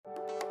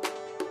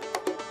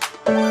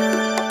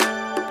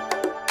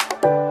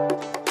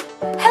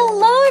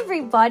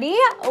everybody.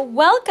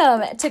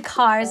 Welcome to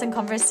Cars and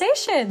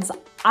Conversations.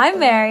 I'm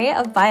Mary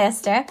of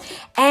Biester,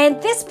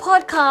 and this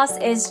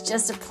podcast is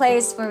just a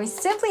place where we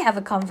simply have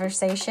a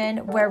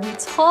conversation where we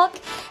talk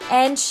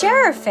and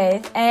share our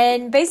faith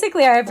and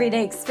basically our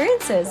everyday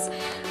experiences.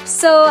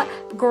 So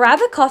grab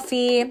a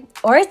coffee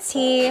or a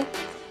tea,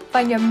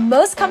 find your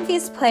most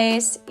comfiest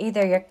place,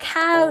 either your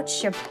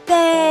couch, your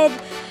bed,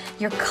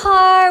 your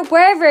car,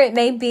 wherever it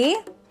may be,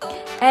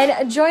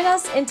 and join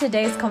us in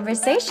today's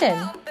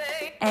conversation.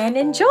 And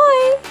enjoy!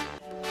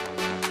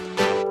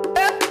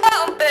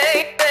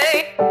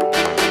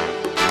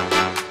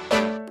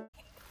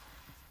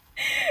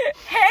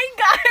 Hey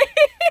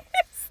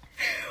guys!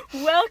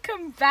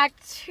 Welcome back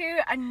to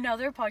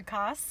another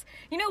podcast.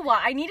 You know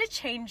what? I need to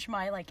change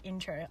my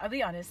intro. I'll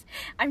be honest.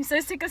 I'm so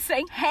sick of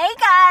saying, hey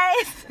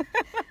guys!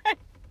 I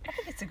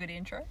think it's a good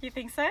intro. You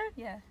think so?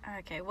 Yeah.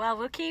 Okay, well,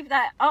 we'll keep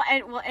that. Oh,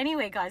 and well,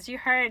 anyway, guys, you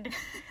heard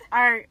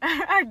our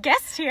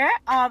guest here.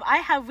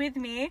 I have with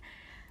me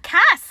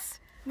Cass.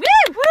 Woo!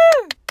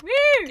 Woo!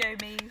 Woo! Go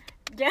me.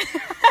 Yeah.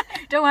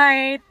 Don't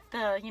worry.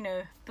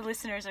 The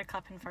listeners are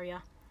clapping for you.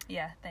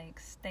 Yeah,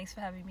 thanks. Thanks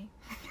for having me.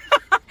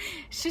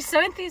 She's so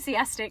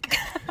enthusiastic.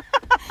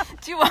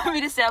 Do you want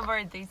me to sound more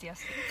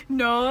enthusiastic?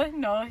 No,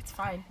 it's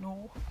fine.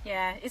 No.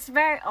 Yeah, it's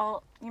very.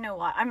 Oh, you know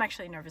what? I'm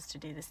actually nervous to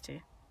do this too.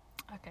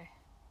 Okay.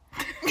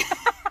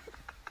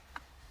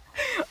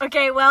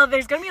 Okay, well,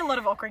 there's gonna be a lot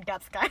of awkward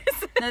gaps, guys.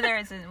 No, there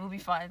isn't. We'll be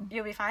fine.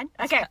 You'll be fine.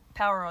 It's Okay.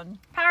 Power on.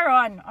 Power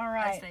on. All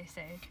right. As they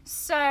say.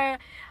 So,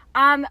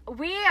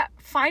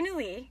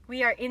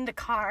 we are in the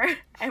car,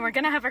 and we're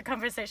gonna have our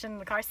conversation in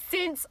the car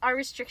since our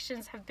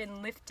restrictions have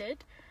been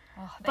lifted.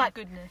 Oh, thank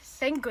goodness.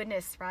 Thank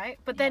goodness, right?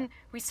 But then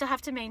we still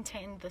have to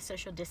maintain the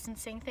social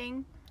distancing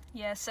thing.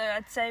 Yeah, so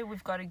I'd say we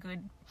got a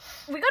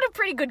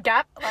pretty good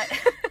gap.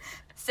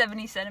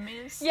 70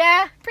 centimeters.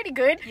 Yeah, pretty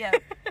good. Yeah,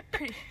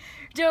 pretty.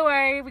 Don't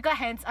worry, I got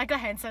hand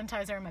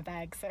sanitizer in my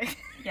bag, so.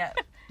 Yeah,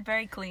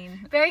 very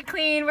clean. Very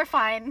clean, we're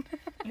fine.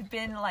 We've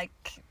been,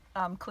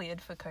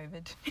 cleared for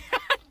COVID.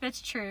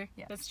 That's true.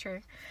 Yeah. That's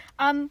true.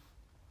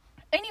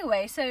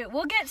 Anyway, so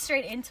we'll get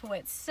straight into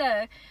it.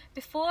 So,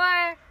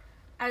 before,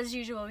 as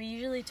usual, we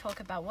usually talk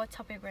about what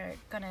topic we're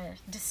going to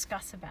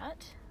discuss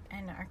about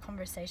in our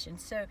conversation.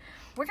 So,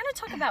 we're going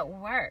to talk about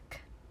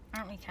work,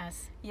 aren't we,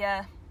 Cass?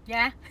 Yeah.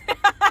 Yeah?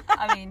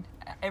 I mean,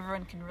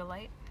 everyone can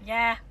relate.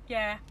 Yeah,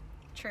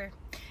 true.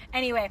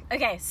 Anyway,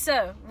 okay,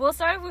 so we'll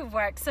start with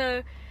work.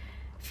 So,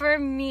 for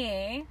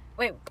me,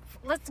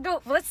 let's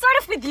start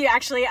off with you,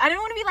 actually. I don't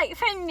want to be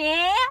for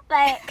me,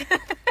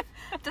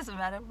 It doesn't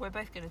matter. We're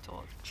both going to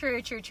talk.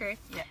 True.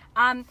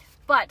 Yeah.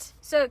 But,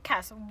 so,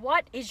 Cass,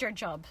 what is your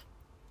job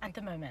at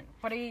the moment?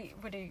 Where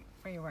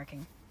are you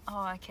working?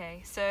 Oh,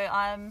 okay. So,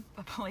 I'm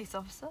a police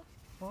officer.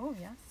 Oh,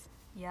 yes.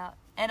 Yeah.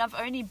 And I've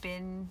only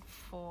been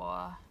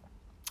for...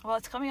 Well,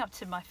 it's coming up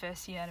to my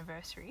first year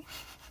anniversary.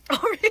 Oh,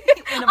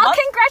 really? In a month.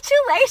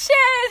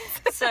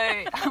 Congratulations!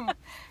 So,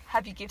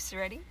 have your gifts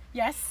ready?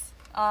 Yes.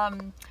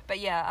 But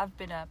yeah, I've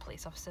been a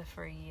police officer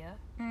for a year.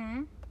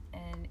 Mm-hmm.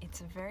 And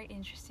it's a very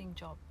interesting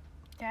job.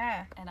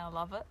 Yeah. And I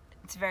love it.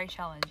 It's very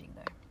challenging,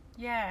 though.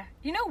 Yeah.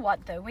 You know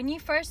what, though? When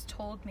you first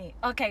told me...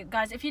 Okay,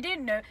 guys, if you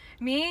didn't know,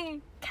 me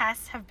and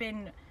Cass have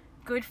been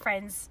good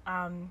friends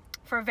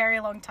for a very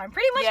long time.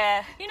 Pretty much.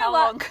 Yeah. You know how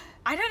what? long?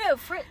 I don't know.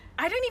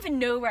 I don't even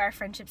know where our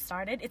friendship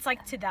started. It's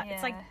to that. Yeah.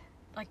 It's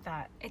like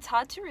that. It's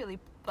hard to really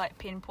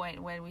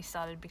pinpoint when we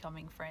started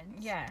becoming friends.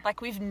 Yeah.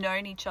 We've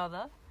known each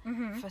other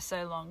Mm-hmm. for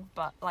so long,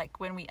 but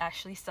when we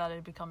actually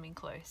started becoming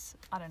close,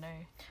 I don't know.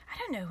 I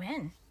don't know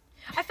when.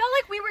 I felt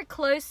like we were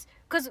close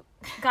because,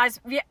 guys,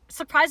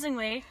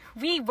 surprisingly,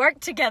 we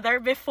worked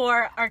together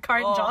before our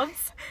current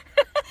jobs.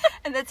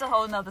 And that's a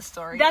whole nother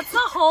story. That's a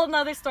whole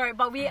nother story.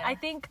 But Yeah. I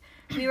think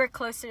we were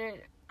closer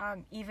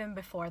even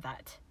before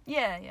that.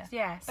 Yeah.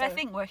 Yeah. But I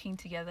think working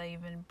together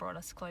even brought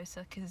us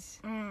closer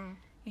because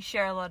you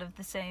share a lot of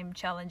the same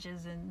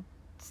challenges and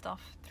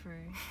stuff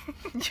through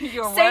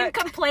your work. Same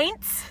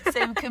complaints.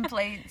 Same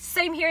complaints.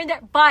 Same here and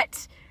there.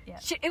 But Yeah.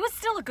 it was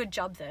still a good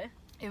job, though.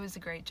 It was a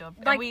great job.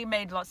 And we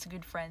made lots of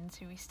good friends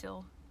who we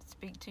still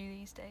speak to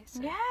these days.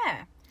 So.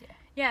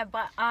 Yeah,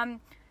 but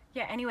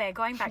anyway,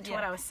 going back to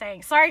what I was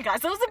saying. Sorry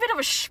guys, that was a bit of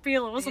a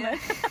spiel, wasn't it?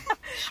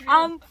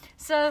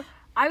 So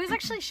I was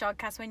actually shocked,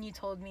 Cass, when you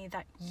told me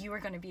that you were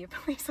going to be a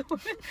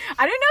policewoman.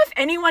 I don't know if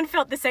anyone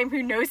felt the same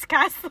who knows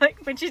Cass,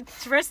 when she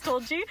first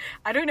told you.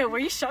 I don't know, were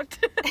you shocked?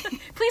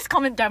 Please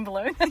comment down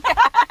below.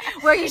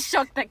 Were you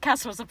shocked that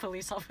Cass was a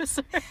police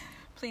officer?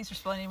 Please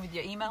respond in with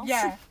your emails.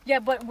 Yeah,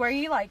 but were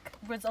you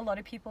was a lot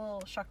of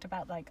people shocked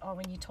about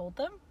when you told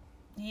them?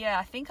 Yeah,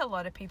 I think a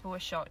lot of people were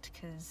shocked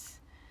because,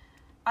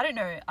 I don't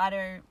know,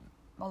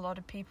 a lot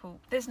of people,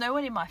 there's no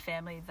one in my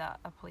family that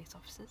are police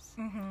officers.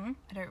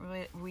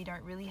 Mm-hmm. We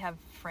don't really have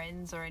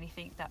friends or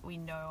anything that we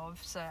know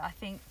of, so I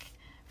think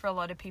for a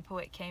lot of people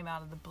it came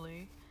out of the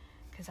blue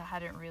because I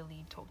hadn't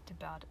really talked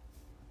about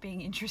being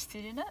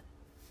interested in it.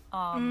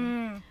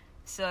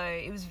 So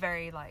it was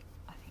very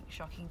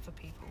shocking for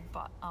people,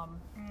 but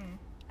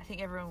I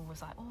think everyone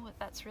was like, oh,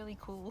 that's really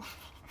cool.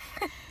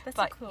 That's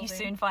but cool you thing.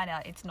 soon find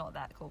out it's not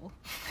that cool.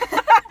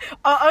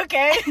 Oh,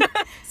 okay.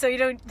 So you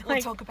don't We'll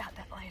like... talk about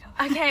that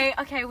later.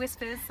 Okay,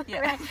 whispers. Yeah.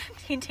 Right.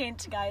 Hint,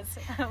 hint, guys.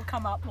 It'll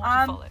come up. More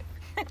to follow.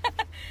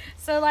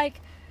 So,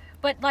 like,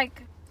 but,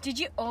 like, did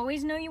you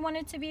always know you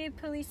wanted to be a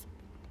police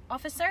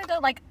officer, though?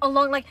 Like,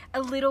 along, like,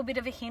 a little bit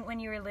of a hint when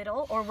you were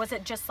little? Or was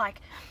it just,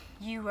 like,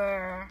 you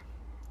were,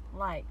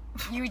 like,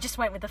 you just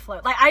went with the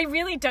flow? Like, I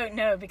really don't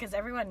know because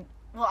everyone...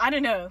 Well, I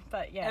don't know,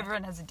 but yeah.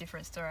 Everyone has a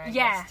different story, I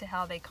Yeah. guess, to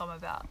how they come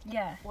about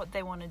what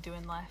they want to do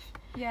in life.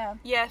 Yeah.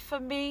 Yeah, for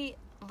me,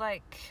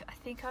 like, I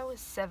think I was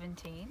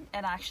 17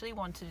 and I actually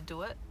wanted to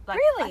do it. Like,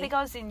 Really? I think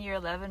I was in year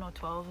 11 or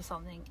 12 or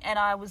something, and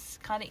I was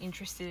kind of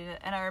interested in it.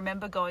 And I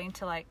remember going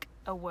to, like,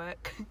 a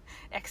work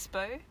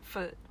expo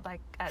for, like,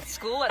 at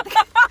school at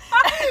the,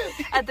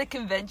 at the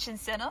convention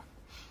center.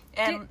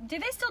 And Do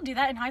they still do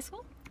that in high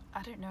school?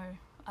 I don't know.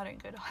 I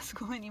don't go to high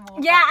school anymore.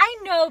 Yeah, I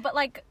know, but,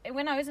 like,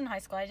 when I was in high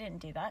school, I didn't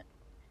do that.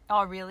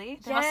 Oh, really?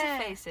 They must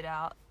have Yeah. phased it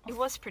out. It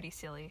was pretty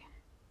silly.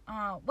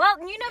 Oh, well,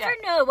 you never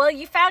know. Well,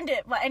 you found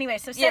it. Well, anyway,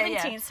 so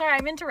 17. Yeah. Sorry,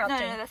 I'm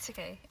interrupting. No, that's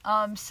okay.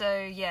 So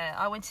yeah,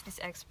 I went to this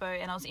expo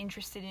and I was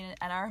interested in it,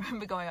 and I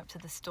remember going up to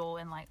the stall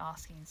and like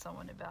asking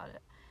someone about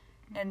it,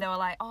 and they were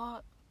like,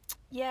 "Oh,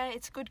 yeah,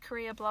 it's a good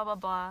career, blah blah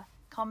blah.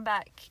 Come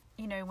back,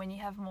 you know, when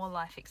you have more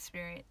life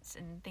experience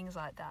and things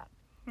like that."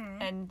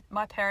 And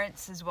my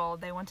parents as well,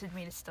 they wanted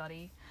me to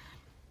study,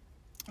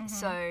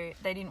 so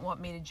they didn't want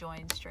me to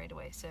join straight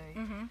away. So,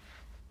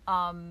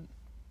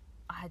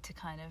 I had to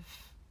kind of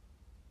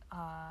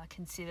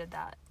consider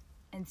that,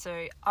 and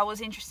so I was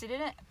interested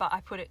in it, but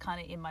I put it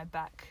kind of in my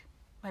back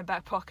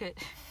pocket.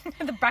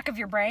 The back of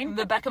your brain?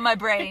 The back of my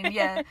brain,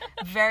 yeah.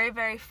 Very,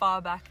 very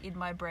far back in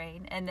my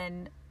brain. And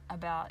then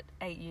about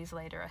 8 years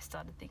later, I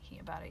started thinking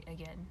about it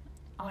again.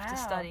 After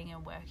studying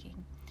and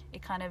working,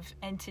 it kind of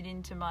entered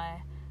into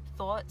my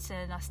thoughts,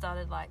 and I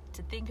started like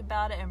to think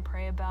about it and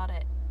pray about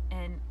it,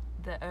 and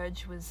the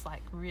urge was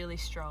like really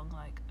strong,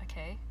 like,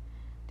 okay,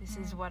 this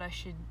is what I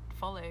should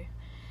follow.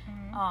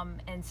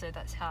 And so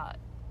that's how it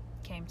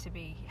came to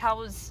be. How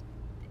was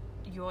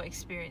your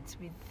experience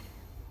with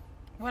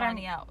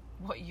finding out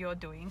what you're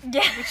doing?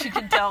 Yeah. Which you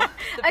can tell the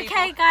people.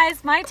 Okay,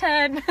 guys, my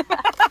turn.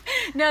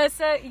 No,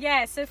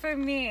 so for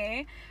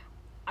me,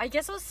 I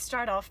guess I'll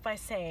start off by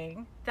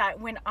saying that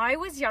when I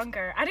was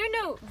younger, I don't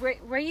know,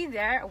 were you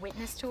there, a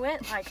witness to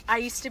it? Like, I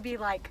used to be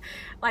like,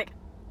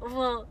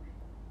 well,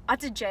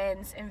 Ata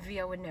Jens and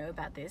Via would know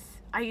about this.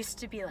 I used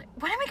to be like,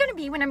 what am I going to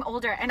be when I'm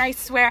older? And I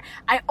swear,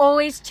 I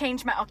always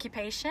changed my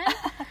occupation.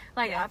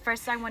 Like, at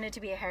first I wanted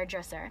to be a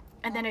hairdresser.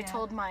 And then I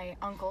told my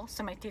uncle,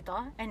 so my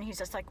tita, and he's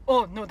just like,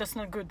 oh, no, that's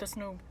not good. There's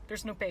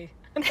no pay.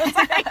 And I was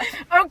like,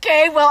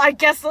 okay, well, I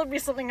guess it'll be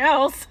something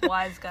else.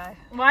 Wise guy.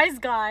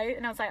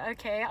 And I was like,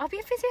 okay, I'll be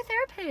a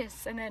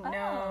physiotherapist. And then,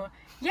 no.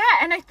 Yeah,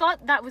 and I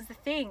thought that was the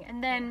thing.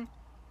 And then,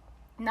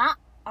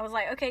 I was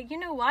like, okay, you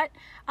know what?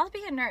 I'll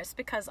be a nurse,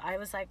 because I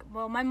was like,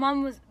 well, my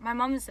mom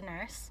is a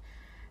nurse.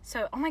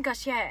 So, oh my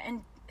gosh, yeah.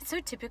 And it's so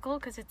typical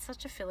because it's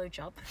such a philo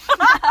job.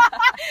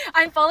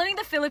 I'm following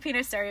the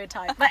Filipino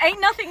stereotype, but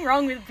ain't nothing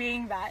wrong with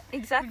being that.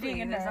 Exactly.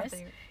 Being a There's nurse.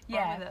 nothing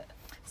wrong with it.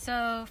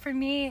 So for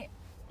me,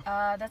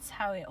 that's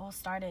how it all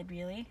started,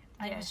 really.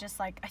 I was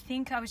just like, I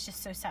think I was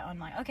just so set on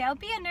like, okay, I'll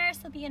be a nurse.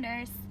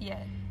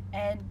 Yeah.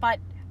 But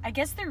I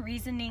guess the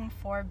reasoning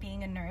for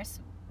being a nurse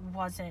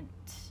wasn't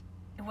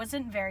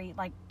very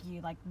like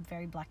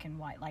very black and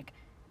white. Like,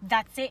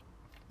 that's it.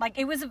 Like,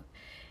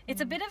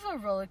 it's a bit of a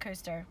roller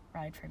coaster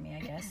ride for me, I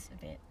guess,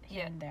 a bit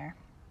here and there.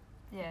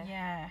 Yeah.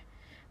 Yeah.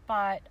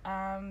 But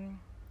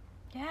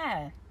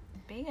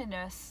Being a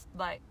nurse,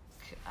 like,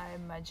 I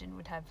imagine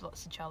would have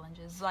lots of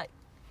challenges. Like,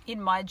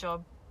 in my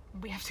job,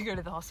 we have to go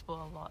to the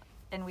hospital a lot,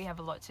 and we have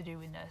a lot to do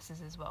with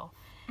nurses as well.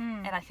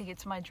 And I think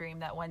it's my dream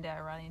that one day I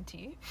run into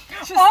you.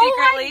 Just oh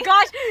secretly. My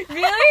gosh,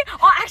 really?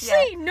 Oh,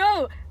 actually,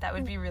 no. That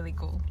would be really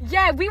cool.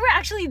 Yeah, we were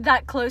actually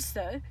that close,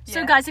 though. So,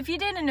 Yeah. guys, if you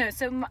didn't know,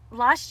 so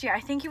last year, I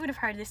think you would have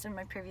heard this in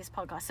my previous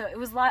podcast. So, it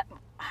was like,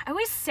 I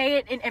always say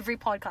it in every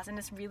podcast, and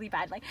it's really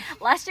bad. Like,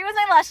 last year was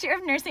my last year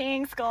of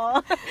nursing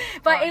school.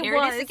 But Here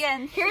it is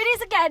again. Here it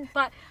is again.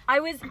 But I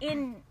was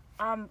in...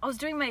 I was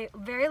doing my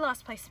very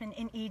last placement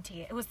in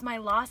ED. It was my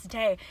last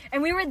day.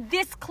 And we were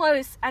this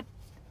close at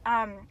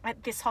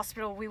this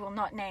hospital we will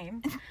not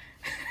name.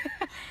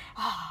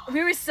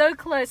 We were so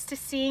close to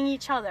seeing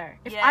each other.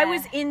 If I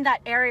was in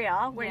that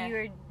area where you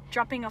were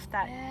dropping off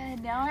that... Yeah,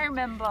 now I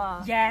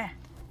remember. Yeah.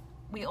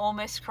 We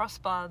almost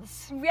crossed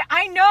paths. Yeah,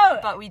 I know.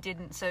 But we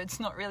didn't, so it's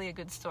not really a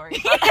good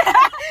story.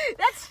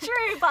 That's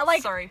true, but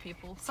like... Sorry,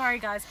 people. Sorry,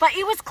 guys. But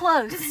it was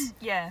close.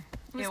 Yeah.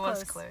 It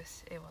was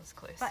close. It was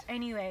close. But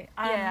anyway,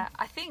 yeah,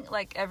 I think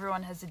like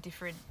everyone has a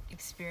different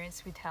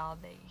experience with how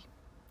they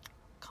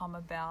come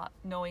about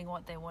knowing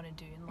what they want to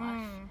do in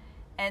life.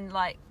 And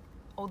like,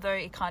 although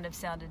it kind of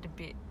sounded a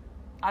bit,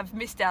 I've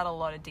missed out a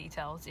lot of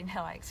details in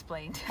how I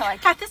explained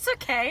that's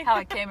okay. how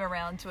I came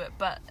around to it.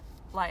 But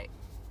like,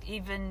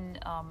 even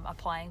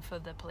applying for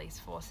the police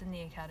force in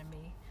the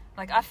academy,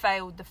 like I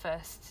failed the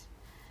first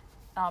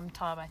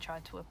time I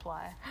tried to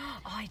apply.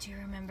 Oh, I do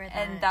remember that.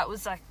 And that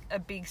was like a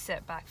big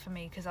setback for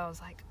me, because I was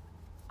like,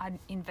 I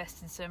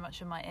invested so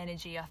much of my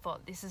energy. I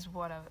thought this is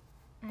what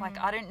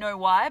I don't know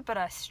why, but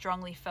I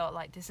strongly felt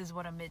like this is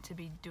what I'm meant to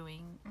be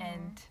doing.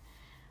 And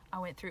I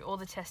went through all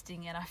the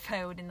testing and I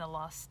failed in the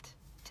last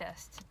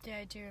test. Yeah,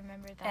 I do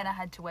remember that. And I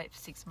had to wait for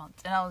 6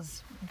 months, and I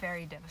was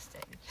very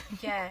devastated.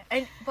 Yeah,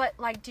 but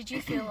like, did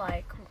you feel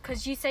like,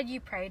 because you said you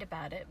prayed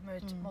about it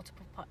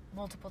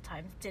multiple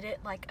times, did it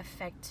like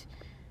affect,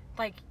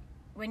 like,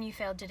 when you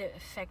failed, did it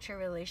affect your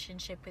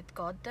relationship with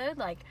God though?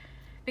 Like,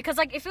 because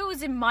like if it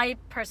was in my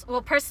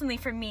personally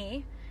for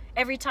me,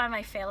 every time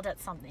I failed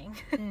at something,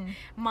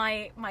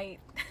 my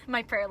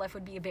prayer life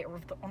would be a bit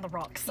on the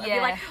rocks. I'd be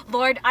like,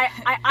 Lord, I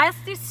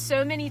asked this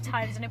so many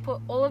times and I put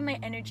all of my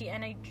energy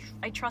and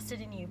I trusted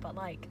in you, but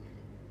like,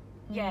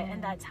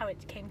 and that's how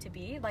it came to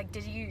be. Like,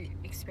 did you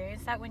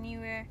experience that when you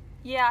were?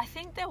 Yeah, I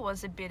think there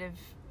was a bit of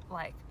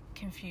like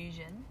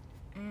confusion,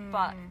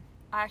 but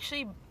I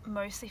actually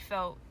mostly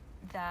felt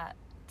that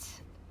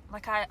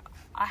like I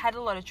had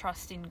a lot of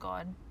trust in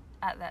God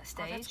at that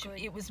stage.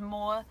 It was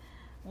more,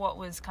 what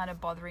was kind of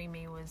bothering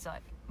me was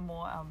like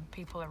more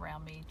people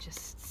around me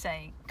just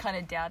saying, kind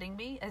of doubting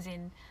me, as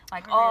in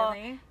like,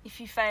 really?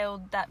 If you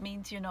failed, that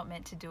means you're not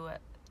meant to do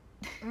it.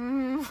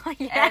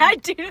 I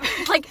do.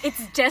 Like,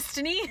 it's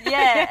destiny.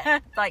 Yeah,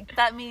 like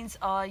that means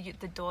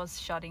the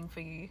door's shutting for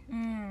you.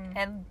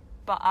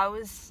 But I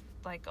was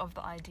like of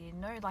the idea,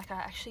 no, like I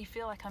actually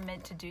feel like I'm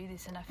meant to do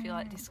this, and I feel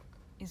like this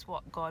is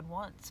what God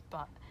wants.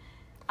 But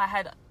I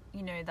had,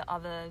 the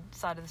other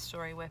side of the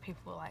story where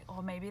people were like,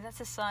 oh, maybe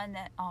that's a sign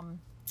that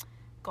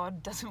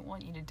God doesn't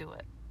want you to do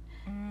it.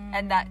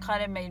 And that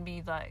kind of made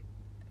me like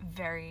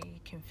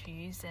very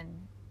confused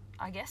and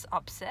I guess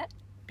upset,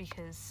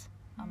 because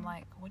I'm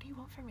like, what do you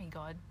want from me,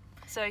 God?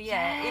 So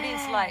yeah, it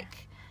is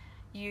like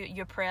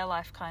your prayer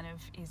life kind of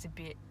is a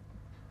bit,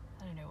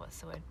 I don't know what's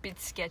the word, bit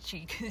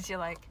sketchy, because you're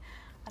like,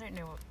 I don't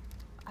know,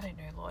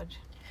 Lord,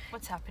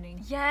 what's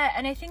happening? Yeah,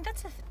 and I think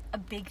that's a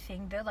big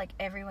thing though, like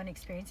everyone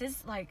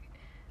experiences, like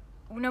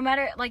no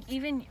matter, like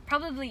even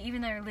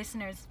their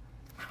listeners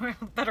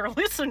that are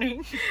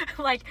listening,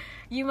 like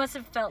you must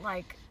have felt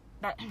like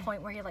that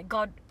point where you're like,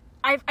 God,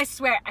 I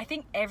swear, I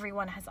think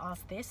everyone has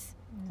asked this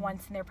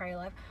once in their prayer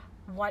life,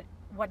 what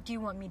do you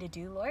want me to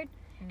do, Lord?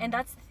 And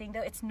that's the thing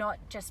though, it's not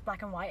just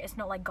black and white. It's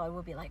not like God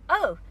will be like,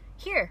 oh,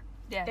 here,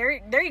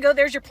 there you go,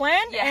 there's your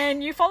plan,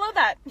 and you follow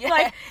that.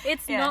 Like,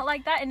 it's not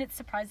like that. And it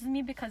surprises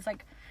me because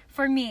like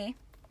for me,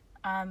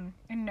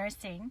 in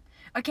nursing,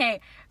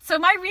 okay, so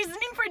my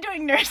reasoning for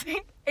doing nursing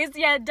is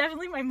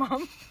definitely my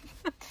mom.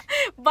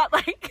 But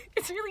like,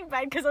 it's really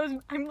bad because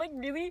I'm like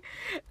really,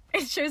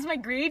 it shows my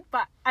greed,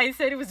 but I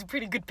said it was a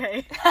pretty good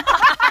pay.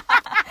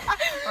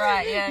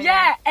 Right,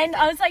 and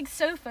I was like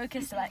so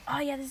focused, like, oh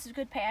yeah, this is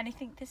good pay, and I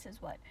think this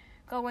is what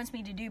God wants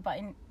me to do. But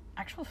in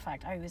actual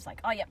fact, I was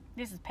like, oh yeah,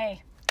 this is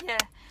pay. Yeah,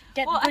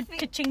 get good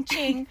ka-ching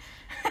ching.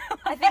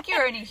 I think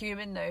you're only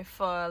human though,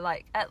 for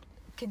like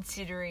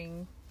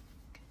considering.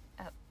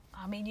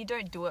 I mean, you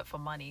don't do it for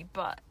money,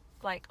 but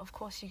like, of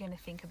course, you're going to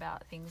think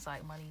about things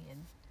like money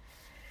and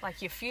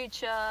like your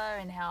future,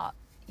 and how,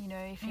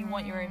 if you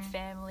want your own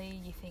family,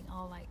 you think,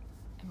 oh, like,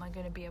 am I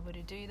going to be able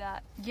to do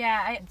that?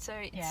 Yeah. And so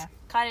it's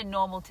kind of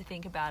normal to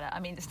think about it. I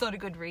mean, it's not a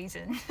good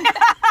reason.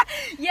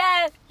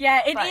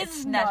 It but is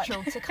it's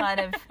natural to kind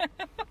of,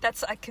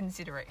 that's a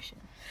consideration.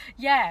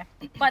 Yeah,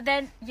 but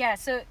then,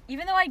 so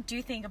even though I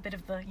do think a bit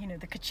of the,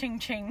 the ka-ching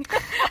ching,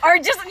 or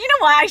just,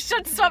 I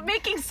should stop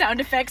making sound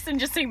effects and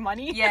just say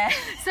money. Yeah.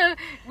 So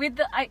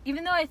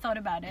even though I thought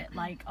about it,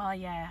 like, oh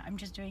yeah, I'm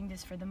just doing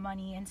this for the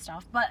money and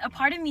stuff, but a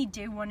part of me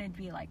did want to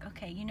be like,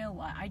 okay, you know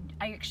what, I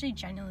actually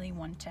genuinely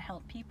want to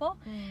help people.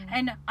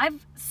 And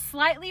I've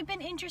slightly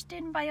been interested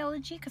in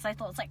biology because I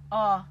thought it's like,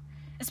 oh,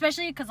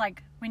 especially because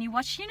like when you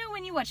watch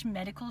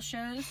medical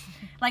shows,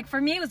 like for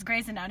me it was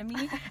Grey's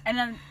Anatomy, and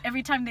then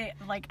every time they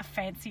like a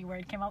fancy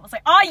word came up, I was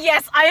like, oh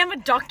yes, I am a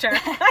doctor.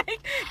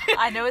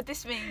 I know what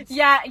this means.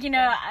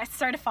 I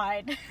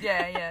certified.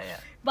 Yeah.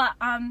 But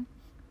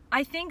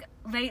I think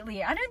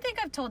lately, I don't think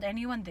I've told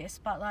anyone this,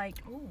 but like,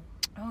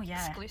 oh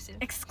yeah,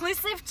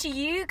 exclusive to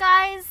you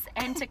guys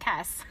and to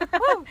Cass.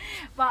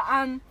 But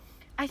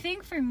I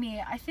think for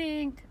me,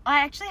 I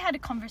actually had a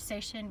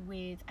conversation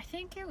with, I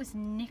think it was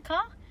Nika.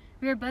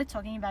 We were both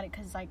talking about it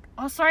because, like,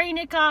 oh, sorry,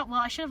 Nika. Well,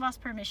 I should have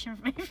asked permission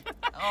from you.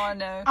 Oh,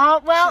 no. Oh,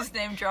 well. His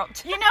name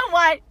dropped. You know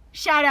what?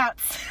 Shout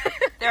outs.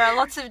 There are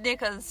lots of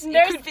Nikas.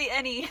 It could be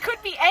any. It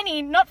could be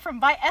any, not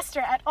from By Esther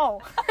at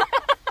all.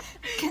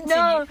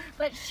 No,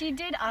 but she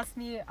did ask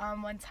me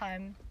one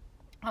time,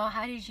 oh,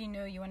 how did you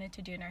know you wanted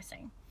to do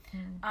nursing?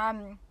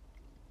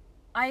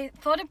 I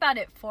thought about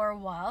it for a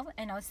while,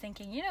 and I was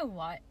thinking, you know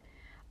what?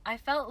 I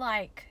felt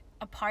like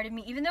a part of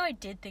me, even though I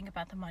did think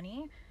about the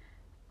money,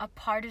 a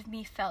part of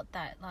me felt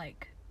that,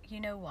 like, you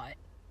know what,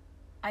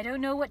 I don't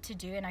know what to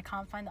do and I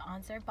can't find the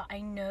answer, but I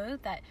know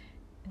that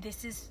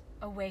this is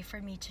a way for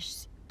me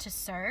to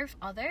serve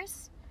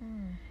others.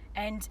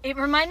 And it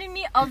reminded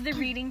me of the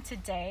reading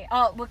today.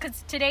 Oh, well,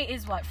 because today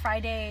is what,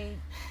 Friday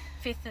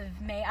 5th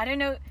of May, I don't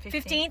know,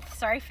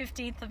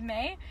 15th of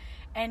May,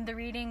 and the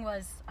reading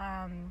was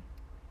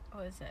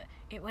what was it?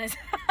 It was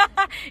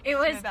it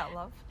was about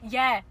love.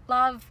 Yeah,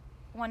 love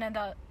one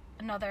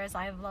another as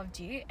I have loved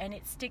you, and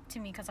it stick to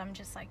me because I'm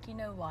just like, you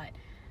know what,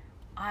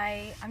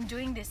 I'm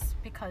doing this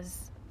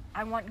because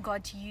I want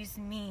God to use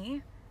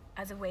me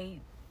as a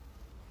way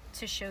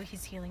to show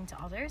his healing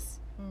to others.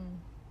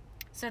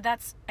 So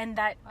that's, and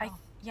that,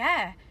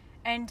 wow.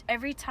 And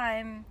every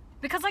time,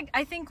 because like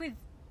I think with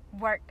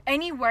work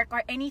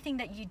or anything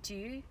that you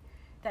do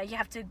that you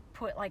have to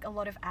put like a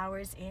lot of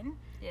hours in,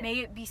 may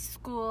it be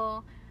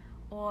school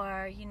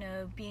or, you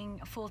know, being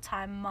a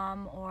full-time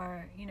mom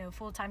or, you know,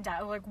 full-time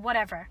dad or like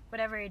whatever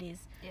it is,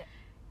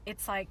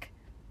 it's like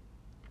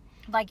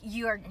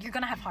you're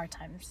gonna have hard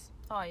times.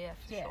 Oh yeah,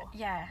 for sure.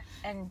 Yeah.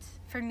 And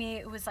for me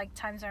it was like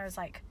times where I was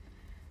like,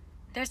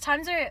 there's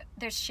times where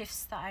there's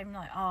shifts that I'm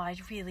like, oh, I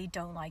really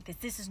don't like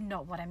this is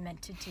not what I'm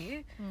meant to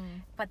do.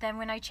 But then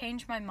when I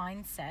change my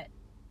mindset,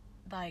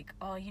 like,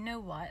 oh, you know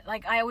what,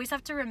 like I always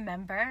have to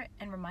remember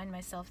and remind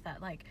myself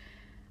that like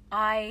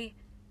I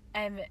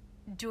am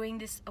doing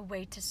this a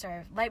way to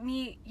serve. Let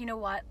me, you know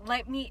what,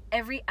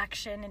 every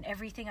action and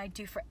everything I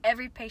do for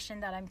every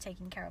patient that I'm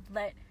taking care of,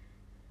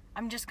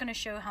 I'm just gonna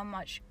show how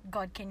much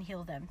God can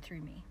heal them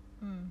through me.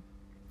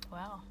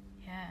 Wow.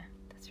 Yeah,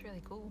 that's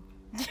really cool.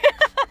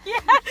 Yeah,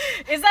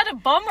 is that a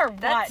bomb or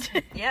what?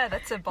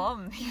 That's a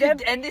bomb. You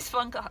could end this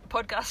fun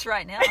podcast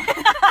right now.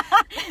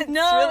 It's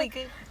really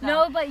good.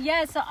 No, but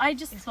yeah, so I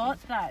just thought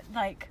that,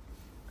 like,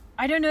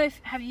 I don't know if,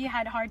 have you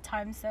had hard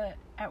times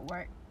at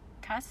work,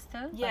 Cass,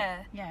 though? Yeah.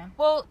 Like, yeah.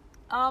 Well,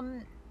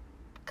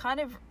 kind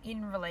of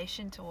in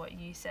relation to what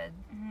you said,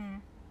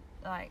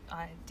 like,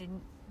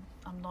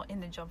 I'm not in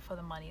the job for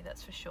the money,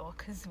 that's for sure,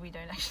 because we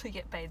don't actually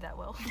get paid that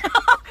well.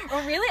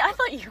 Oh, really? I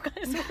thought you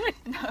guys would.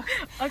 No.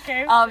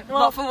 Okay.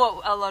 Not for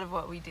a lot of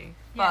what we do.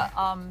 Yeah.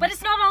 But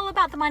it's not all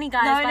about the money,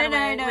 guys, by the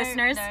way,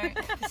 listeners. No,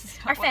 this is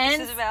not our what fans.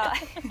 This is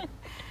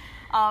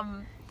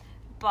about.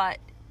 But,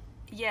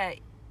 yeah,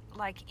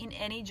 like, in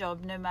any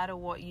job, no matter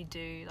what you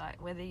do,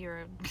 like, whether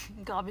you're a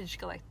garbage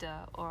collector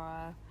or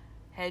a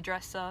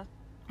hairdresser,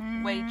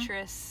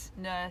 waitress,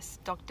 nurse,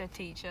 doctor,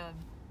 teacher,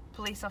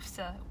 police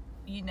officer,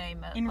 you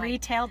name it. In like,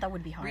 retail, that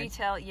would be hard.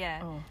 Retail, yeah.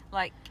 Oh.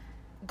 Like,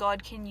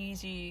 God can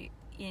use you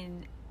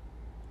in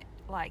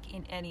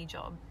any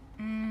job,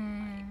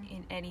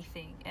 in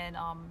anything. And,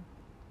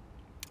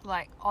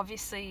 like,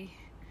 obviously,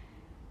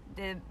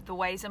 the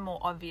ways are more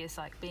obvious,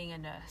 like being a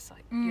nurse.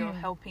 Like, you're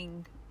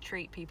helping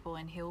treat people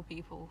and heal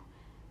people,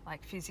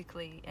 like,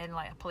 physically. And,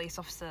 like, a police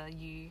officer,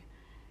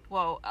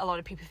 a lot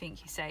of people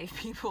think you save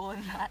people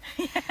and that.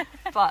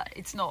 But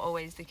it's not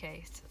always the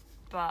case.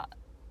 But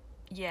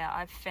yeah,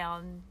 I've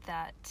found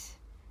that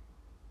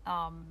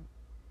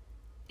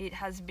it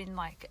has been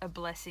like a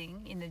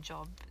blessing in the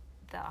job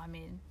that I'm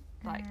in,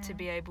 like to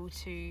be able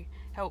to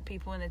help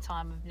people in the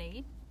time of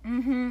need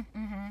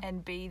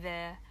and be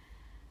there.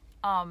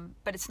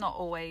 But it's not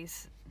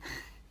always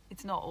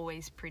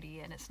pretty,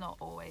 and it's not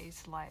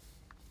always like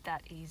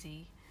that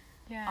easy.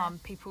 Yeah.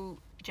 People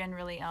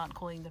generally aren't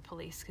calling the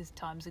police because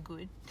times are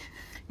good.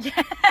 Yeah.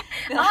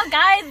 Oh,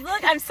 guys,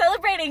 look, I'm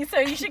celebrating, so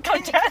you should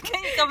come down.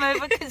 Can you come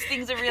over because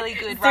things are really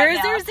good right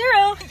now?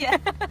 000. Yeah.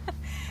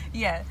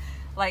 Yeah.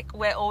 Like,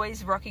 we're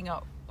always rocking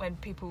up when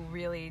people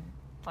really,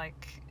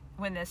 like,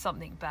 when there's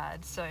something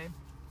bad. So,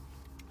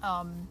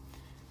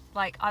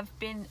 like, I've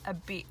been a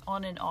bit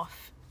on and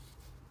off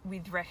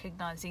with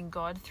recognizing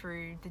God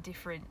through the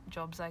different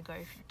jobs I go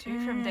to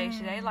from day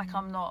to day. Like,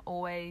 I'm not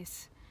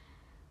always,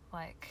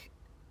 like,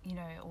 you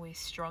know, always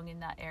strong in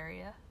that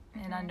area,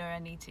 and I know I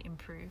need to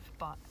improve,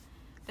 but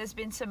there's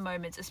been some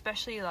moments,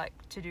 especially like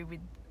to do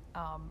with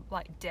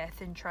like death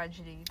and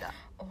tragedy, that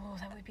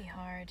would be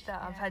hard,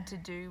 that I've had to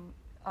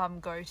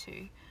go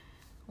to,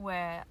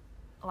 where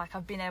like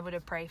I've been able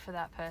to pray for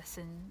that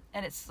person,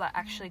 and it's like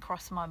actually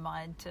crossed my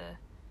mind to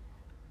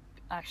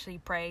actually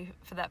pray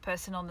for that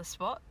person on the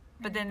spot.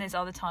 But then there's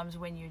other times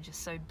when you're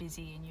just so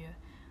busy and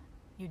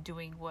you're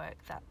doing work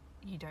that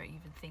you don't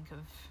even think of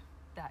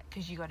that,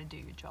 because you got to do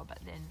your job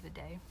at the end of the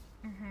day.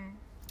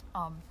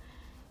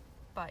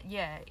 But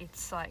yeah,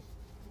 it's like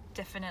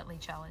definitely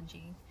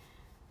challenging,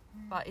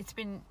 but it's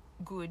been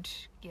good,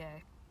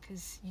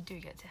 because you do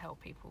get to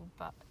help people.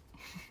 But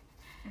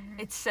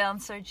it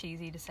sounds so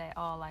cheesy to say,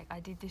 oh, like,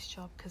 I did this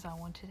job because I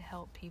wanted to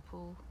help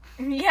people.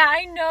 Yeah,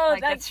 I know.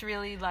 Like, that's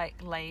really like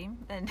lame.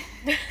 And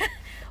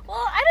well,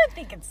 I don't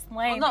think it's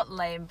lame. Well, not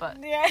lame, but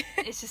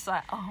it's just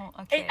like, oh,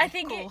 okay, I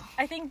think cool.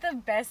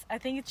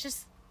 It's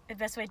just the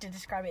best way to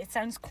describe it. It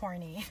sounds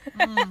corny,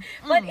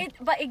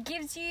 but it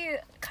gives you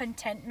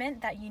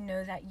contentment that you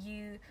know that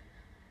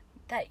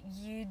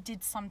you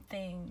did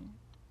something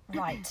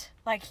right.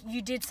 Like,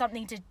 you did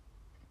something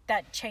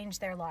that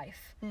changed their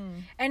life.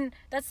 And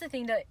that's the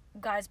thing that,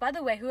 guys, by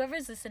the way,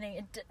 whoever's listening,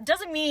 it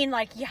doesn't mean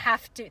like you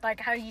have to, like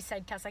how you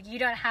said, Cass, like you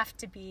don't have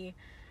to be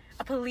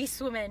a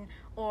policewoman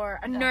or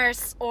a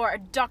nurse or a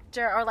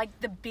doctor or like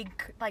the big,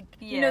 like,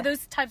 you know,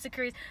 those types of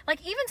careers.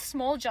 Like, even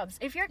small jobs.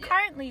 If you're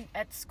currently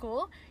at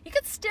school, you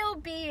could still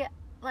be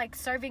like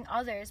serving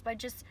others by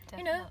just,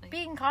 you know,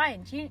 being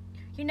kind.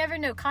 You never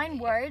know. Kind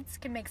words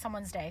can make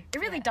someone's day. It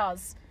really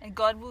does. And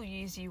God will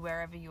use you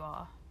wherever you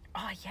are.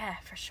 Oh, yeah,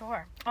 for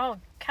sure. Oh,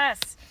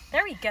 Cass.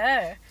 There we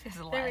go. There's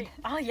a line.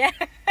 Oh, yeah.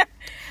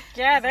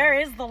 Yeah, there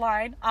is the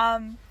line.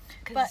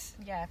 But,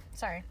 yeah,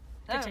 sorry.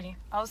 Continue.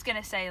 I was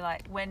going to say,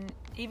 like,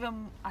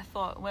 I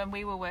thought when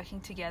we were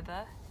working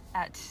together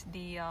at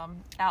the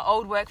our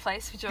old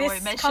workplace, which I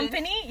won't mention.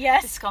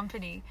 This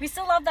company. We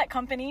still love that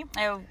company.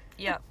 Oh,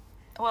 yeah.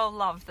 Well,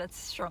 love, that's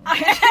strong. Well, we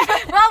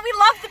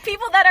love the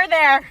people that are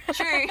there.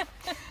 True.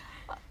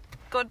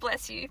 God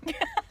bless you.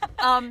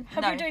 Hope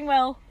you're doing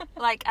well.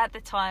 Like, at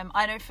the time,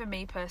 I know for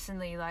me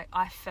personally, like,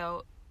 I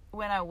felt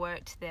when I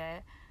worked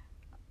there,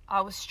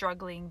 I was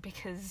struggling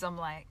because I'm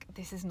like,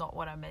 this is not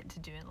what I'm meant to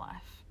do in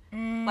life.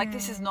 Like,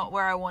 this is not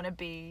where I want to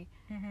be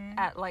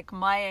at, like,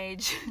 my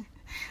age.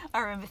 I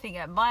remember thinking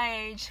at my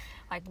age,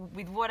 like,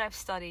 with what I've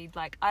studied,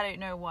 like, I don't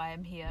know why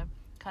I'm here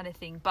kind of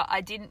thing. But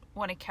I didn't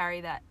want to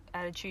carry that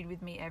attitude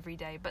with me every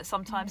day. But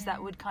sometimes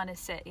that would kind of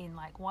set in,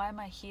 like, why am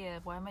I here?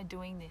 Why am I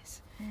doing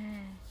this?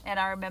 And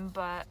I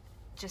remember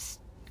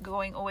just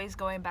always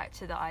going back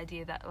to the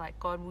idea that, like,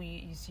 God will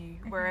use you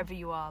wherever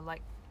you are.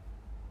 Like,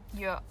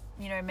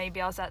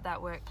 maybe I was at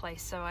that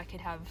workplace so I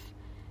could have,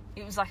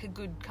 it was like a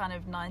good kind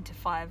of 9 to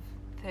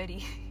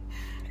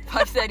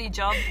 5:30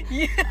 job.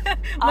 Yeah.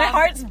 My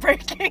heart's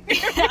breaking.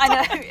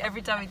 I know,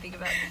 every time we think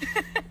about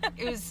it.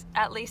 It was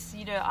at least,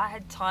 I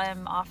had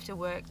time after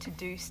work to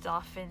do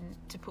stuff and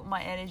to put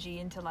my energy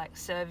into, like,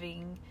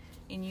 serving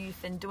in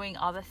youth and doing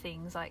other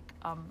things. Like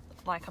I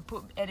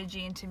put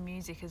energy into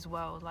music as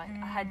well. Like,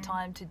 I had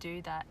time to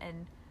do that,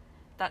 and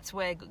that's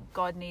where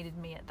God needed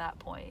me at that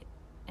point.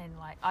 And,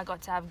 like, I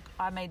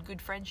made good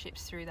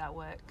friendships through that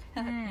work.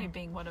 You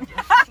being one of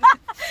them.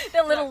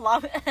 The little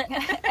love.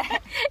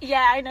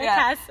 Yeah, I know,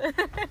 Cass.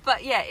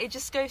 But yeah, it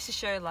just goes to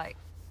show, like,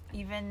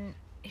 even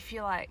if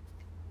you're like,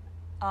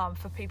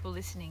 for people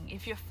listening,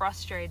 if you're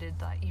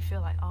frustrated, like, you feel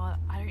like, oh,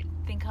 I don't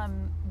think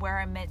I'm where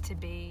I'm meant to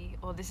be,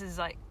 or this is,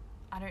 like,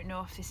 I don't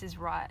know if this is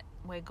right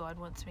where God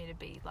wants me to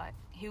be. Like,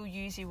 He'll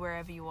use you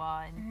wherever you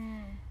are,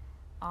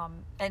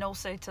 and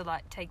also to,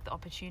 like, take the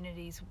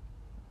opportunities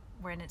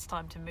when it's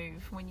time to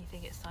move, when you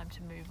think it's time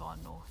to move on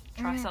or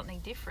try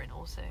something different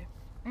also.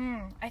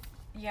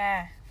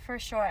 Yeah, for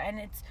sure.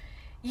 And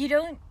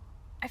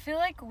I feel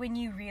like when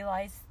you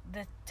realize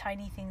the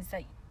tiny things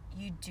that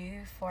you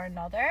do for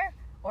another,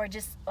 or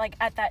just, like,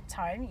 at that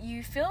time,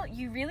 you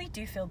really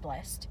do feel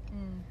blessed.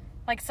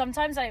 Like,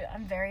 sometimes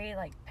I'm very,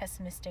 like,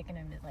 pessimistic, and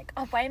I'm like,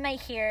 oh, why am I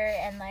here?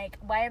 And, like,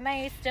 why am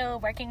I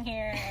still working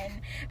here?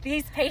 And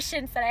these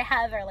patients that I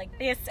have are like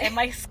this, and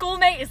my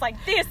schoolmate is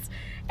like this.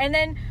 And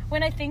then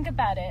when I think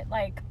about it,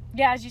 like,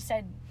 yeah, as you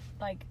said,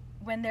 like,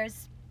 when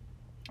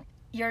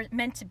you're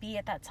meant to be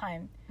at that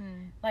time.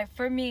 Like,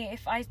 for me,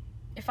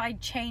 if I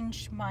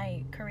changed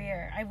my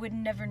career, I would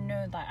never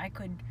know that I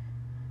could,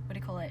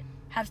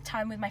 have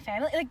time with my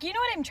family. Like, you know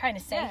what I'm trying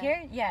to say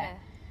here? Yeah.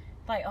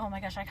 Like, oh my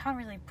gosh, I can't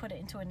really put it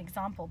into an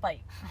example, but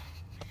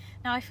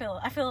now I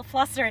feel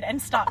flustered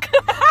and stuck.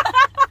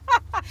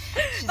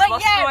 She's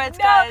lost words,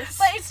 guys.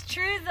 But it's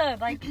true though.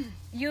 Like,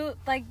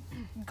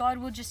 God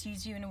will just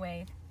use you in a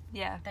way.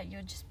 Yeah. That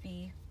you'll just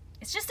be.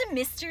 It's just a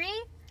mystery.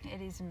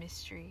 It is a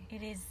mystery.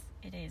 It is.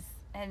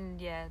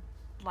 And yeah,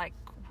 like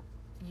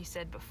you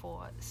said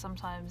before,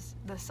 sometimes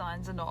the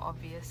signs are not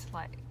obvious.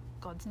 Like,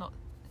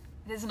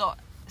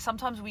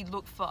 sometimes we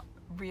look for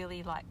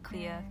really, like,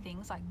 clear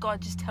things. Like,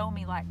 God, just tell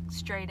me, like,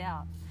 straight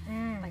out.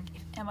 Like,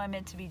 am I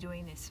meant to be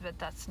doing this? But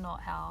that's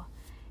not how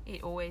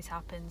it always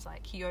happens.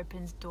 Like, He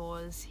opens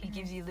doors. He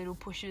gives you little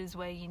pushes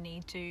where you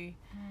need to,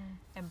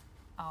 and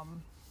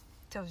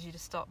tells you to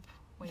stop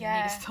when you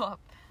need to stop.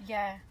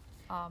 Yeah.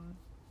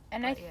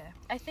 And I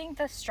think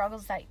the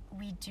struggles that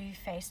we do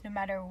face, no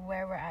matter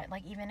where we're at,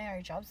 like, even in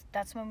our jobs,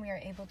 that's when we are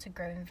able to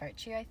grow in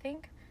virtue, I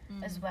think,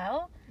 as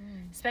well.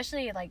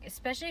 Especially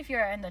if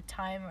you're in the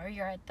time, or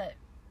you're at the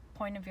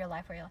point of your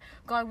life where you're like,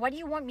 God, what do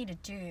you want me to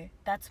do?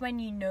 That's when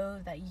you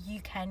know that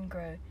you can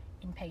grow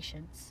in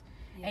patience,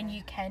 and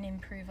you can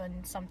improve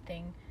on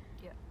something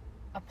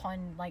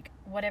upon, like,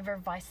 whatever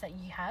vice that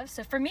you have.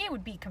 So for me, it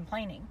would be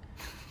complaining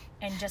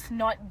and just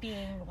not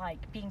being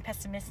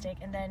pessimistic.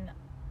 And then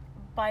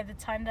by the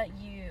time that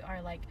you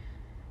are like,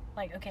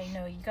 okay,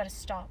 no, you got to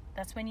stop.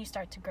 That's when you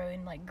start to grow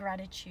in, like,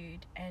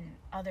 gratitude and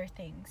other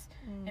things,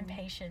 and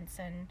patience,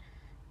 and,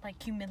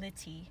 like,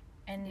 humility.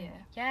 And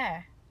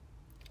yeah.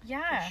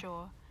 For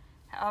sure.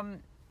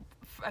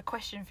 A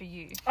question for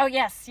you. Oh,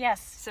 yes.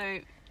 So,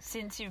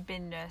 since you've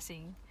been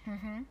nursing,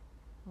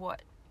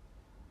 what,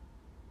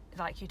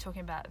 like, you're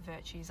talking about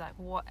virtues, like,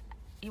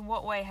 in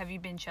what way have you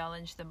been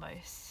challenged the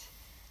most?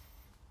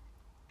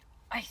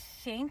 I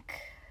think,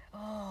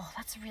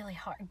 that's really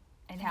hard.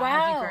 And how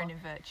have you grown in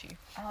virtue?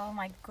 Oh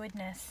my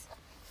goodness.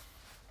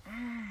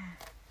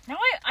 Now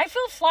I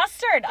feel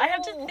flustered. I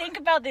have to think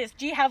about this.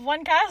 Do you have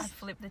one, Cass? I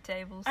flipped the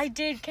tables. I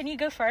did. Can you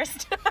go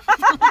first?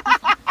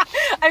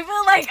 I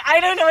feel like I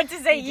don't know what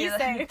to say. You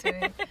say.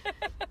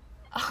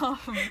 I'm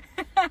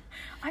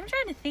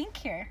trying to think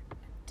here.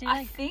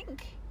 I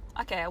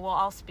Okay, well,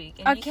 I'll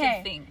speak and you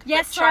can think.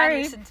 Yes, but try sorry.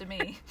 and listen to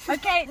me.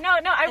 Okay, no,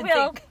 I And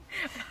will. think.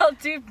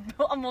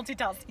 I'll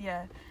multitask.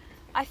 Yeah.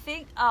 I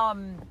think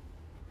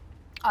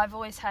I've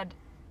always had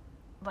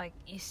like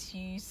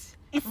issues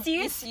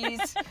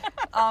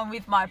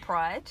with my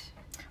pride.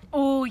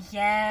 Oh,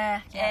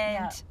 yeah.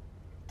 And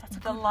That's a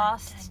the good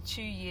last one.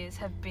 2 years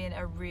have been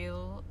a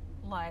real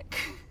like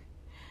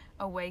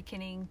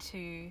awakening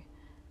to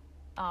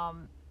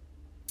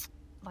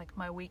like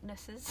my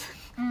weaknesses.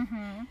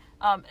 Mm-hmm.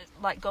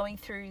 Like going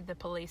through the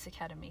police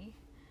academy,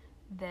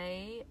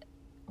 they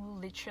will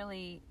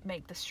literally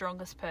make the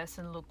strongest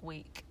person look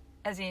weak.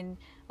 As in,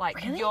 like,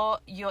 Really?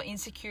 your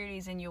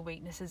insecurities and your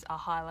weaknesses are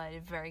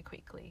highlighted very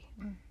quickly.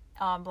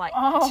 To like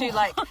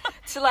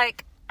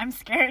I'm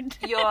scared.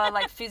 your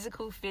like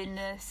physical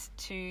fitness,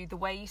 to the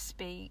way you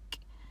speak,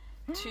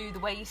 to the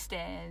way you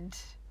stand,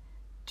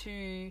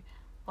 to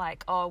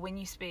like, oh, when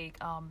you speak,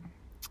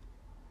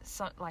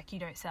 so like you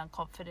don't sound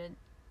confident,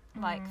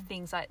 like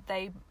things like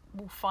they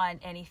will find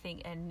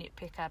anything and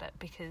nitpick at it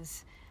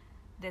because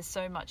there's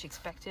so much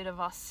expected of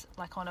us,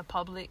 like on a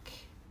public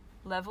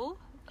level.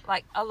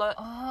 Like a lot,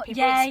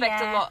 people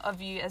expect a lot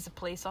of you as a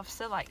police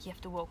officer. Like you have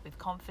to walk with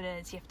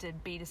confidence, you have to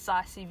be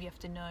decisive, you have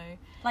to know.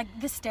 Like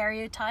the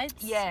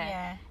stereotypes.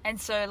 Yeah.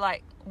 And so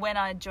like when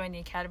I joined the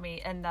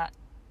academy and that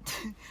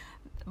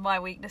my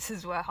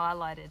weaknesses were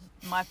highlighted,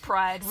 my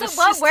pride was. So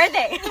what were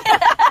they?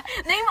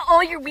 Name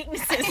all your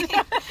weaknesses.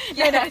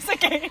 Yeah, no, it's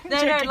okay.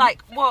 No,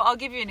 like, well, I'll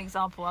give you an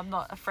example. I'm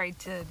not afraid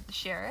to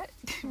share it.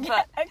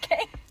 But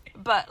okay.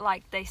 But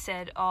like they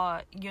said,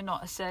 oh, you're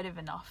not assertive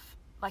enough.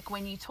 Like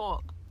when you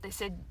talk. They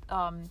said,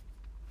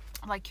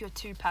 like, you're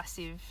too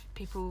passive.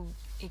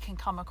 It can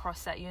come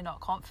across that you're not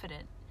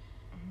confident.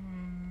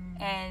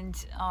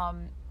 And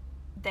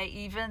they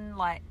even,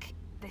 like,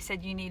 they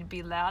said you need to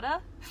be louder.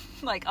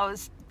 Like, I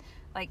was,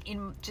 like,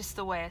 in just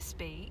the way I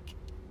speak,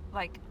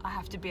 like, I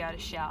have to be able to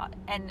shout.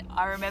 And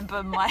I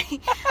remember my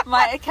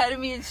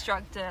academy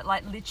instructor,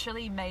 like,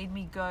 literally made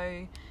me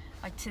go,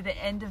 like, to the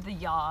end of the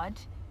yard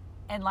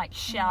and, like,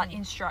 shout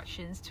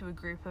instructions to a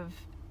group of,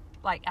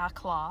 like, our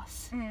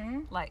class.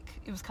 Like,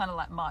 it was kind of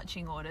like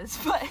marching orders,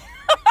 but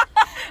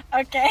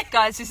Okay.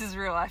 guys, this is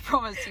real, I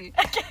promise you.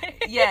 Okay.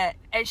 Yeah.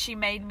 And she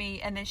made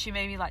me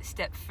like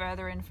step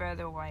further and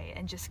further away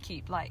and just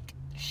keep like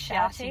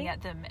shouting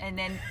at them, and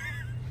then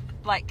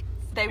like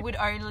they would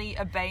only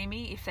obey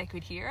me if they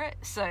could hear it.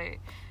 So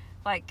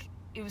like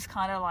it was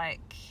kind of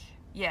like,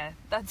 yeah,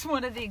 that's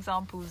one of the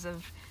examples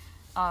of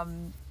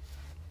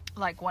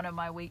like one of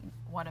my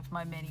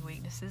many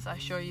weaknesses. I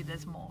assure you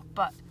there's more,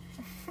 but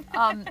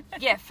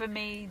yeah, for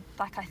me,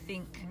 like, I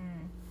think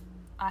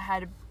I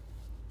had,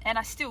 and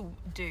I still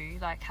do,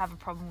 like, have a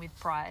problem with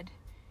pride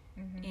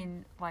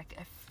in, like,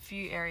 a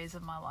few areas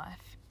of my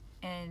life.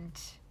 And,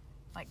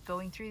 like,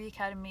 going through the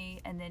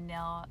academy and then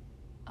now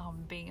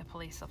being a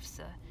police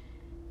officer,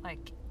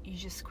 like, you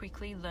just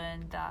quickly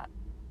learn that,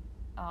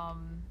 I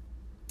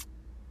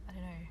don't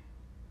know,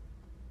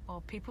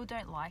 well, people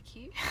don't like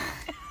you.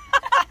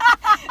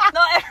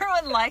 Not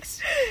everyone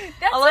likes.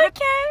 That's A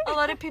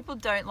lot of people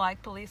don't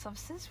like police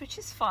officers, which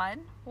is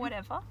fine.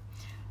 Whatever.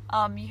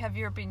 You have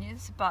your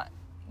opinions, but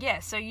yeah.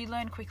 So you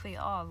learn quickly.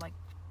 Oh, like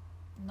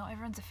not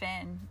everyone's a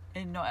fan,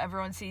 and not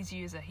everyone sees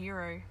you as a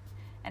hero,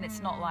 and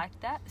it's not like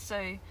that.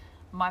 So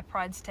my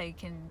pride's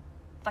taken.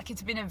 Like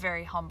it's been a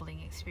very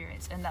humbling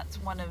experience, and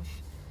that's one of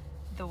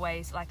the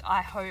ways. Like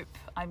I hope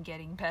I'm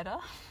getting better.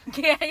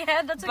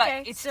 Yeah, that's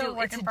okay. But it's still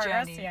still it's a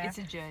progress, journey. yeah. It's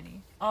a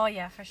journey. Oh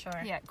yeah, for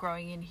sure. Yeah,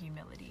 growing in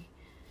humility.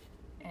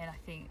 And I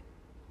think,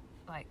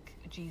 like,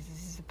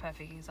 Jesus is a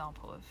perfect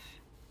example of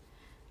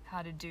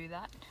how to do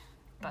that.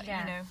 But, you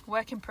know,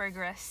 work in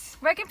progress.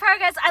 Work in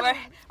progress.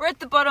 We're at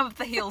the bottom of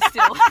the hill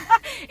still.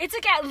 It's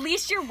okay. At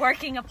least you're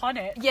working upon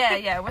it.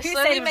 Yeah. We're Who said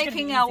slowly it was gonna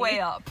making be our easy? way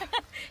up.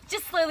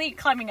 Just slowly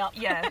climbing up.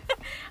 Yeah.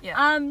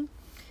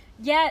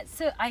 Yeah,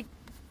 so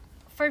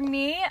for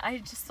me, I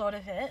just thought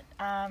of it.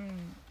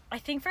 I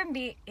think for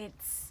me,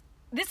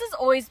 this has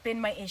always been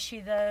my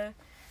issue, though.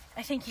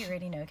 I think you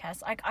already know,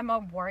 Cass. Like, I'm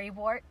a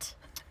worrywart.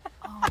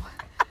 Oh,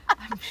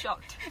 I'm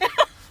shocked.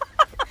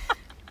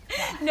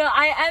 No,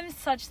 I am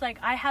such, like,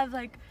 I have,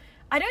 like,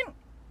 I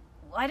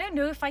don't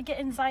know if I get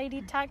anxiety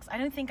attacks. I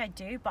don't think I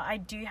do, but I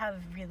do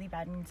have really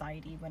bad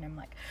anxiety when I'm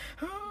like,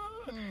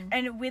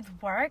 and with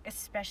work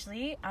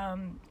especially,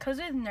 because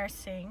with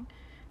nursing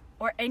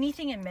or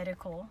anything in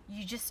medical,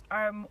 you just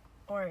are,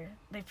 or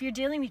if you're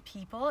dealing with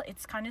people,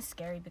 it's kind of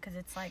scary because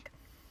it's like,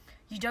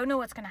 you don't know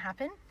what's going to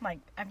happen. Like,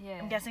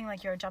 I'm guessing,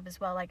 like, your job as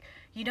well. Like,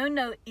 you don't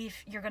know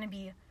if you're going to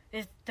be,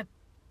 if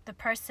the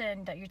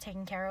person that you're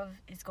taking care of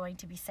is going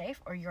to be safe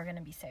or you're going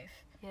to be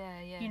safe.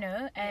 Yeah. You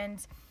know?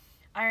 And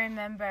I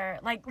remember,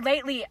 like,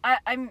 lately,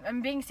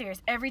 I'm being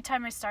serious. Every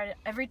time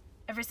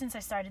ever since I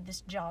started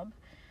this job,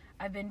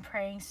 I've been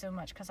praying so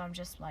much because I'm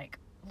just like,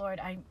 Lord,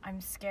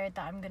 I'm scared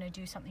that I'm going to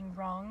do something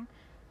wrong,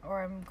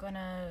 or I'm going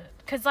to,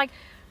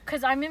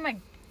 because I'm in my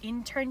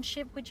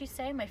internship, would you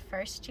say, my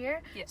first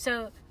year. Yeah.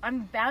 So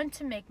I'm bound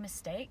to make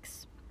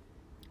mistakes,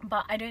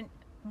 but I don't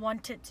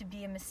want it to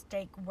be a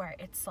mistake where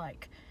it's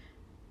like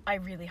I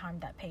really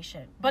harmed that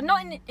patient, but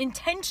not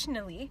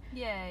intentionally,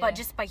 but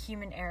just by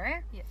human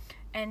error. Yeah.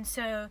 And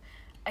so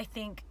I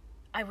think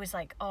I was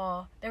like,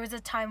 there was a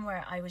time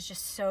where I was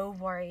just so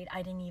worried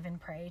I didn't even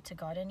pray to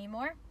God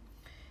anymore.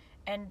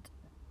 And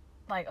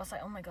like, I was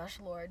like, oh my gosh,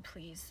 Lord,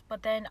 please.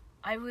 But then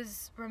I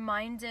was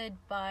reminded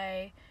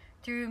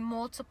through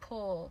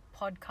multiple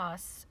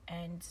podcasts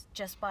and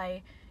just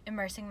by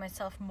immersing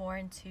myself more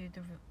into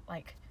the,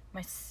 like,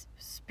 my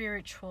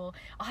spiritual,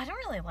 I don't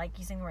really like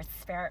using the word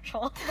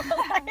spiritual,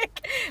 but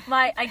like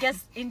I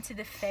guess into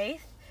the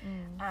faith.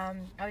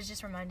 I was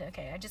just reminded,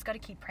 okay, I just got to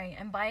keep praying.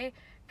 And by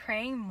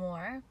praying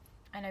more,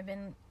 and I've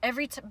been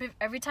every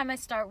time I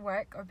start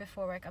work or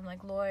before work, I'm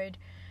like, Lord,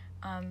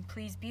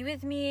 please be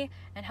with me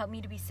and help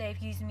me to be safe.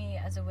 Use me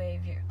as a way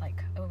of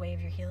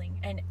your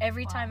healing. And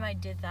every time I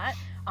did that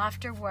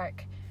after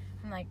work,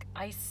 I'm like,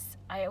 I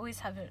always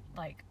have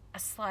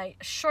a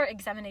short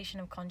examination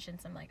of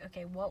conscience. I'm like,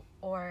 okay, what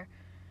were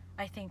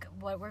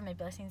my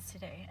blessings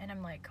today? And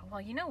I'm like, well,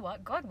 you know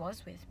what? God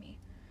was with me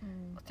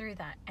through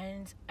that.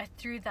 And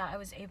through that, I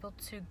was able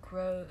to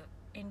grow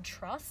in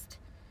trust.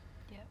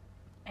 Yeah.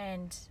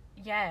 And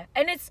yeah,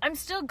 and I'm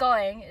still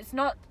going. It's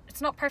not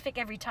perfect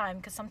every time,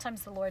 because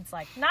sometimes the Lord's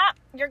like, nah,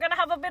 you're gonna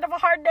have a bit of a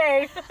hard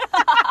day.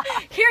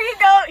 Here you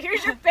go.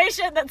 Here's your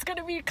patient that's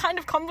gonna be kind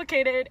of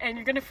complicated, and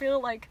you're gonna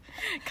feel like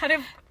kind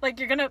of like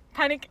you're gonna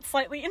panic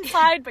slightly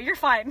inside, but you're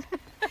fine.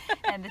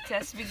 And the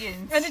test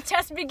begins. And the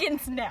test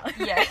begins now.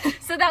 Yeah.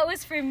 So that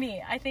was for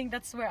me. I think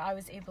that's where I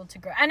was able to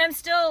grow, and I'm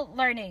still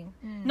learning,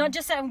 not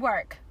just at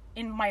work,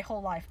 in my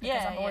whole life,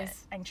 because I'm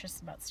always anxious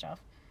about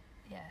stuff.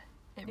 Yeah.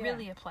 It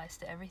really applies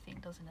to everything,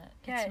 doesn't it?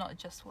 Yeah. It's not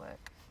just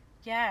work.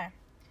 Yeah.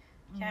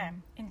 Yeah,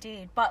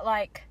 indeed. But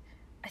like,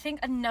 I think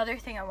another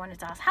thing I wanted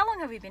to ask, how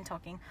long have we been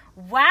talking?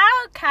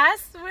 Wow,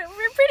 Cass, we're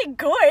pretty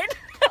good.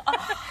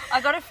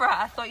 I got a frat.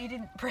 I thought you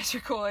didn't press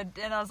record,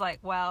 and I was like,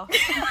 wow.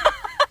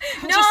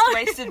 Just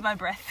wasted my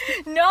breath.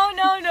 No,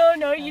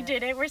 you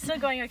didn't. We're still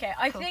going okay.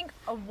 I think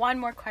one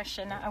more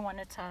question I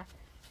wanted to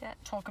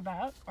talk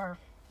about, or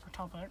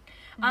topic.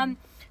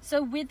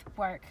 So with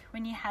work,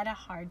 when you had a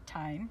hard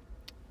time,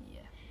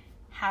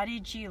 how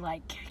did you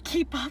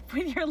keep up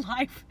with your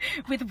life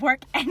with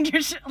work and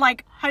your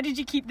how did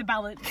you keep the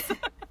balance?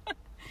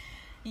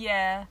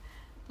 Yeah,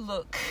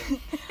 look,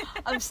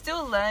 I'm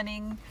still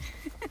learning.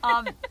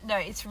 No,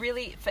 it's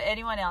really, for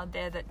anyone out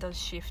there that does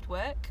shift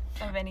work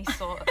of any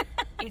sort,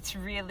 it's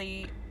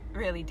really,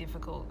 really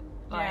difficult.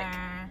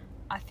 I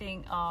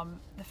think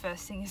the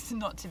first thing is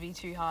not to be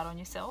too hard on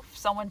yourself.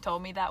 Someone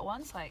told me that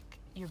once,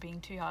 you're being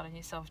too hard on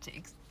yourself to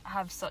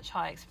have such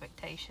high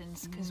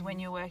expectations, because when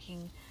you're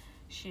working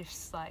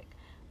shifts,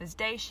 there's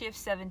day shift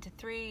 7 to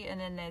 3, and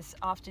then there's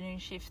afternoon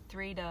shift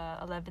 3 to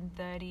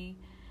 11:30,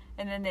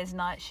 and then there's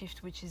night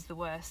shift, which is the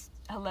worst,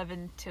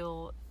 11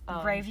 till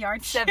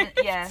graveyard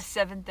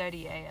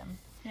 7:30 a.m.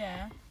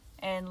 Yeah.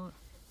 And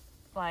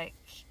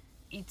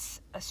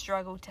it's a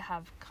struggle to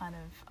have kind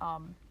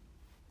of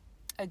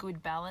a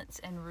good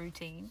balance and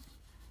routine,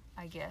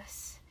 I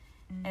guess.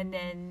 And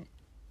then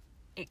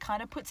it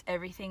kind of puts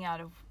everything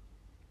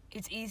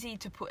it's easy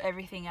to put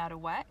everything out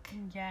of whack.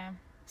 Yeah.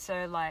 So,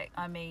 I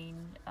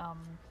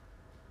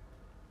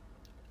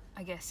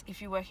guess if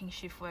you're working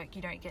shift work,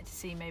 you don't get to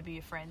see maybe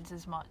your friends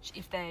as much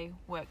if they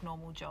work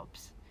normal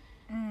jobs,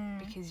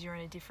 because you're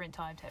in a different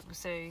timetable.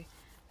 So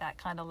that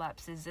kind of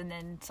lapses. And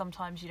then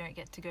sometimes you don't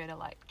get to go to,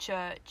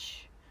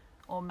 church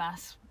or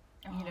mass,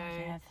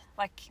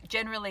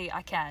 generally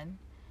I can,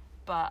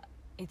 but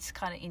it's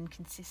kind of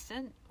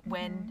inconsistent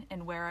when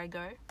and where I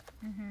go.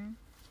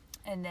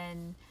 And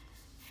then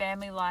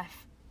family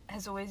life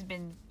has always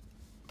been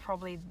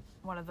probably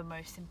one of the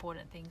most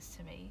important things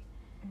to me,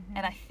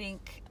 and I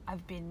think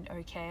I've been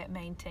okay at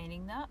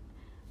maintaining that.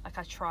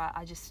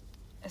 I just,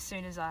 as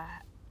soon as I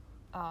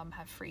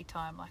have free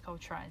time, I'll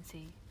try and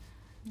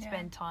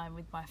spend time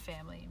with my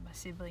family and my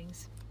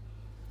siblings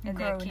and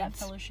grow their kids.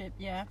 That fellowship.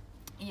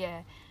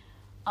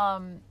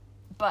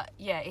 But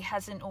it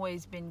hasn't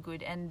always been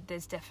good, and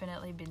there's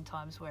definitely been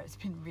times where it's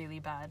been really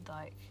bad.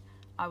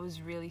 I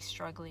was really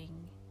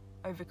struggling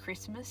over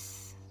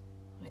Christmas.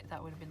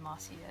 That would have been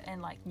last year,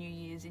 and New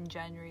Year's in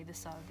January, the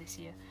start of this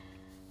year.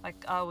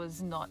 I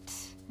was not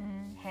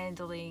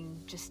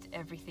handling just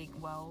everything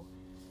well.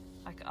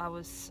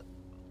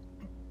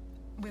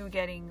 We were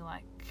getting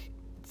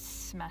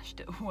smashed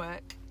at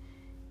work,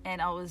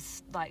 and I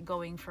was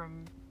going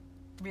from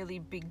really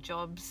big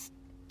jobs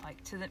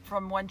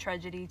from one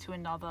tragedy to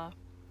another,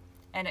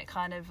 and it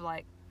kind of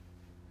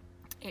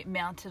it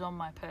mounted on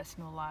my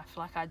personal life.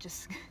 I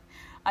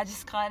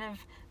just kind of,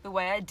 the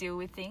way I deal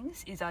with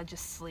things is I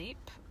just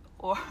sleep,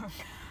 or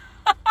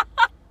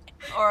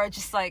I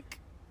just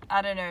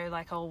I don't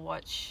know, I'll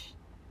watch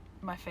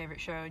my favorite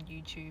show on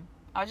YouTube.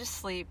 I'll just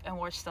sleep and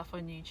watch stuff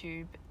on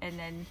YouTube, and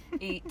then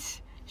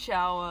eat,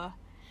 shower,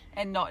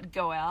 and not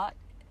go out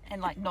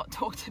and not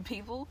talk to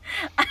people.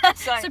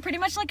 So pretty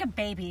much like a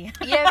baby.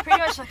 Yeah, pretty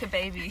much like a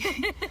baby.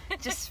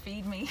 Just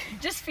feed me.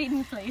 Just feed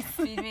me, please.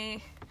 Feed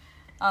me.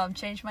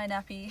 Change my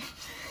nappy.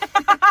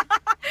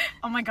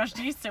 Oh my gosh,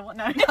 do you still want?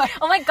 No.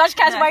 Oh my gosh,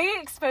 Cash, No. why are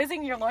you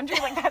exposing your laundry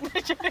like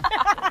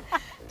that?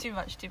 Too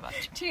much. Too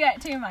much.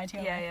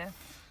 Yeah.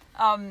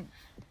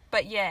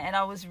 But yeah, and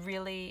I was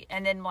really,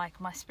 and then like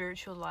my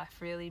spiritual life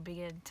really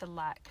began to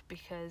lack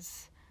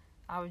because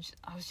I was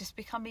just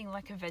becoming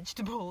like a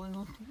vegetable,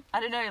 and I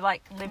don't know,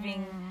 like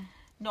living,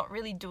 not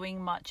really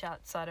doing much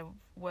outside of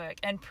work,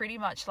 and pretty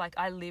much like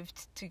I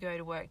lived to go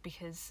to work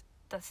because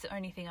that's the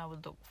only thing I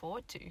would look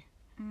forward to.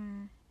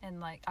 And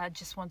like I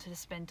just wanted to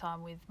spend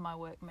time with my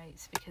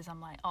workmates because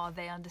I'm like, oh,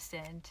 they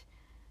understand.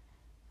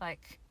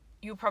 Like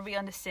you'll probably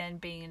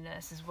understand being a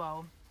nurse as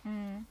well.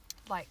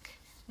 Like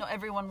not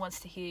everyone wants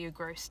to hear your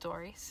gross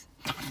stories.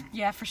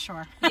 Yeah, for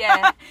sure.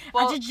 Yeah.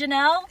 Well, Did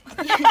Janelle?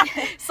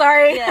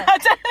 Sorry. Yeah.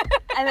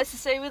 And it's the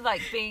same with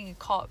like being a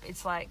cop.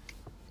 It's like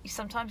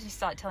sometimes you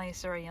start telling a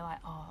story and you're like,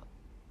 oh,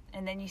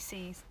 and then you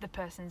see the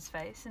person's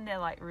face and they're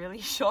like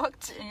really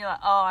shocked and you're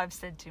like, oh, I've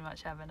said too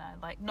much, haven't I?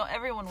 Like not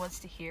everyone wants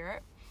to hear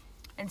it.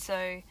 And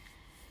so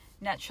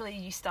naturally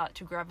you start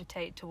to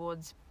gravitate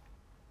towards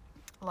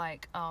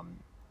like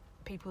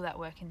people that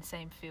work in the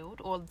same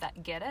field or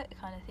that get it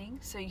kind of thing.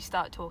 So you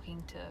start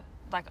talking to,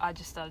 like I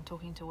just started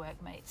talking to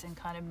workmates and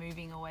kind of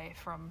moving away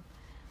from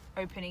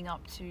opening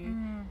up to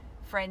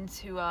friends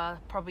who are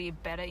probably a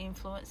better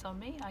influence on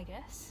me, I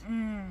guess.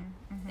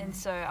 And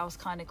so I was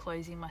kind of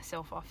closing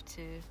myself off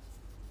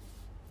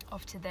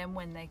to them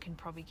when they can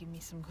probably give me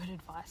some good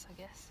advice, I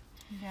guess.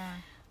 Yeah.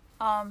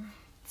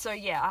 So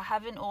yeah, I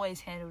haven't always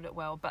handled it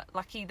well, but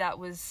lucky that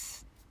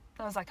was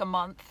like a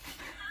month,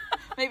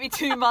 maybe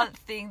 2 month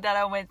thing that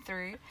I went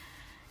through,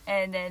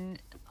 and then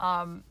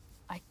I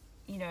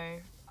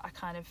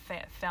kind of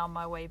found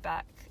my way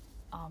back.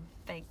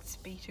 Thanks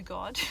be to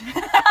God.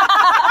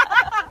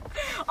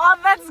 Oh,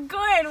 that's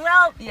good.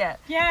 Well, Yeah.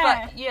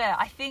 But yeah,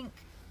 I think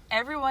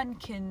everyone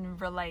can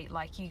relate.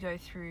 Like you go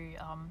through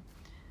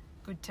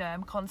good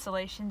term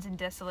consolations and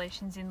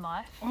desolations in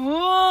life.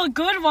 Oh,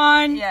 good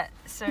one. Yeah.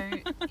 So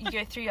you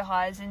go through your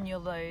highs and your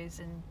lows,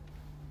 and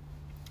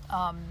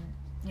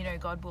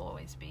God will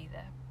always be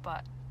there.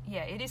 But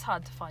yeah, it is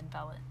hard to find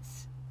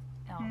balance.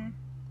 I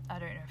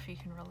don't know if you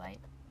can relate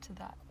to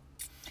that.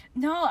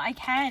 No, I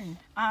can.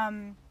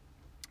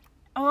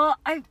 Well,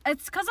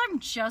 it's because I'm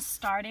just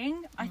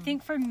starting. I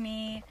think for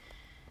me,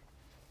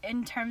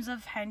 in terms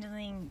of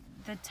handling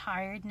the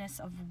tiredness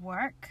of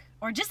work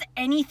or just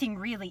anything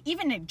really,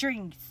 even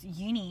during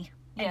uni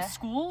and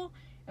school,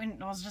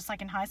 when I was just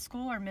like in high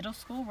school or middle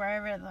school,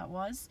 wherever that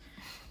was,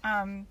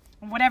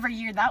 whatever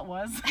year that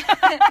was.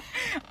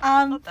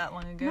 Not that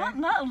long ago.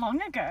 Not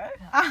long ago.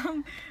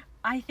 Yeah.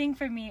 I think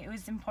for me, it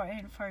was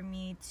important for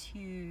me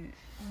to,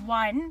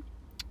 one,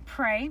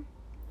 pray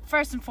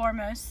first and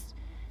foremost.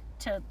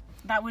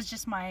 That was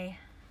just my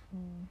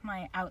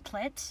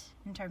outlet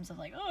in terms of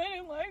like, oh, I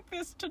didn't like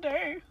this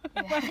today.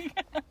 Yeah.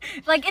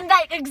 like in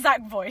that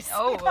exact voice.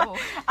 Oh.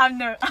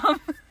 No.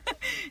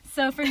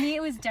 So for me,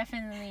 it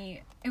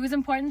was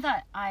important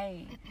that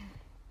I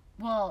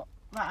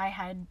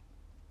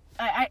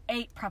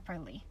ate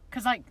properly,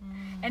 because like,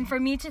 and for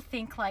me to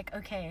think like,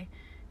 okay,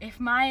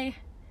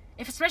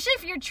 especially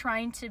if you're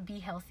trying to be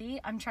healthy,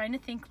 I'm trying to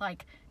think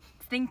like,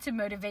 thing to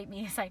motivate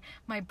me is like,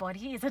 my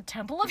body is a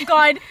temple of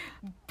God.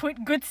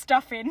 Put good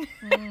stuff in.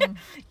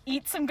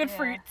 Eat some good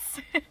fruits.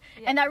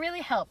 And that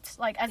really helped,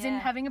 like as in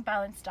having a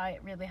balanced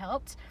diet really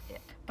helped.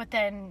 But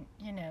then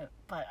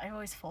but I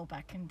always fall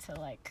back into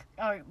like,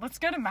 oh, let's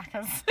go to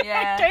Macca's.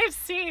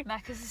 KFC.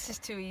 Macca's is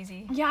just too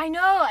easy. Yeah, I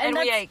know. And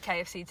we ate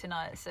KFC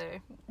tonight, so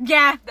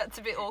yeah, that's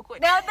a bit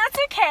awkward. No, that's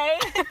okay.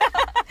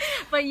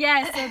 But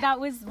yeah, so that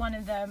was one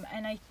of them.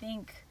 And I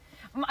think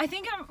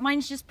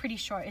mine's just pretty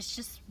short. It's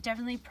just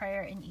definitely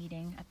prayer and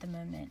eating at the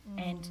moment.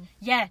 And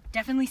yeah,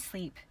 definitely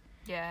sleep.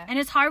 Yeah. And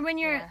it's hard when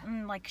you're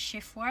like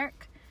shift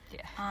work.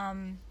 Yeah.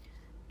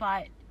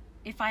 But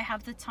if I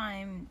have the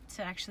time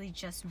to actually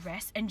just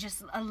rest and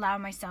just allow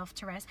myself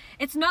to rest,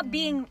 it's not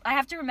being, I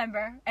have to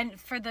remember, and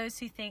for those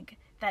who think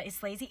that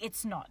it's lazy,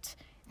 it's not.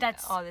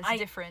 There's a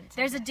difference.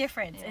 There's a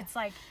difference. Yeah. It's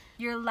like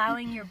you're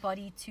allowing your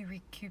body to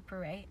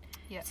recuperate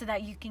so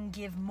that you can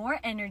give more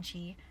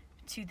energy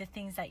to the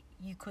things that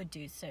you could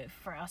do, so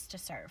for us to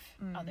serve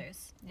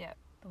others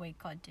the way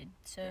God did.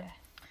 So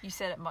you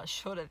said it much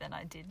shorter than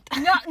I did.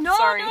 No,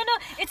 Sorry. no,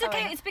 it's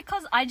okay. It's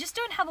because I just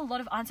don't have a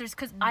lot of answers,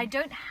 because I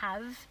don't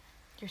have.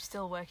 You're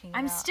still working it out.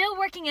 I'm still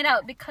working it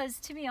out, because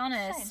to be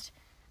honest,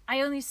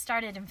 I only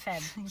started in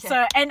Feb.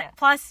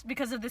 Plus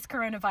because of this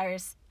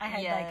coronavirus, I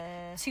had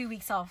like 2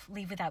 weeks off,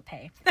 leave without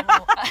pay.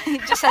 Well,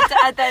 just had to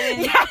add that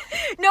in.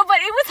 No, but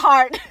it was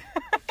hard.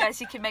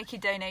 Guys, you can make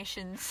your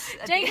donations.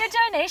 Make your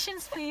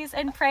donations, please,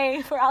 and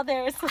pray for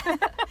others.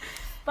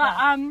 But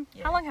how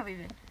long have we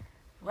been?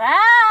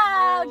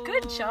 Wow,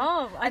 good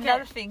job. Okay.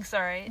 Another thing,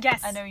 sorry.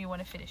 Yes. I know you want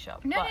to finish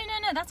up. No,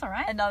 that's all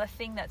right. Another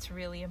thing that's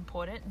really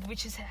important,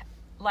 which is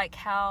like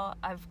how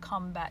I've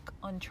come back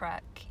on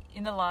track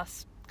in the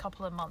last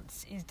couple of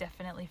months, is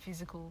definitely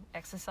physical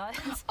exercise.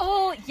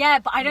 Oh, yeah,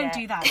 but I don't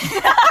do that.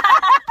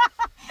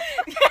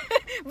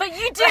 But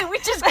you do,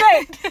 which is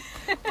great.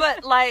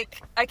 But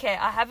like, okay,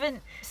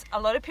 a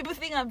lot of people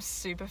think I'm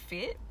super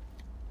fit.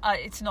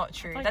 It's not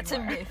true. thought That's you a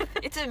were. myth.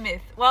 It's a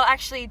myth. Well,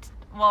 actually,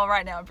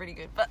 right now I'm pretty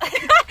good, but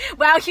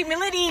Wow,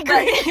 humility.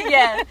 but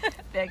yeah,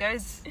 there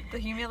goes the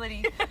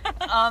humility.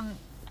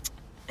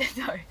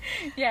 No.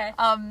 Yeah.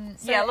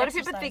 So Yeah, a lot of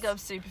people exercise. think I'm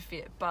super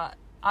fit, but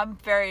I'm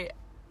very,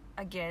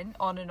 again,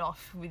 on and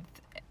off with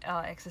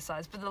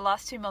exercise. But the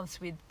last 2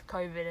 months with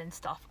COVID and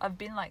stuff, I've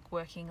been like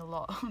working a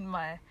lot on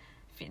my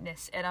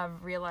fitness, and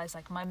I've realized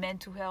like my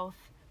mental health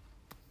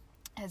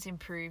has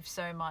improved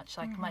so much,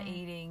 like my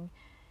eating,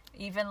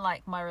 even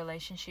like my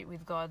relationship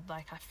with God.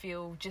 Like I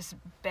feel just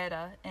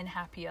better and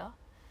happier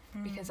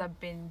because I've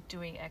been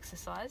doing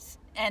exercise.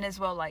 And as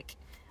well, like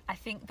I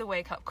think the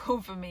wake up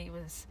call for me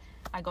was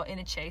I got in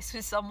a chase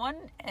with someone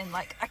and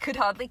like I could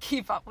hardly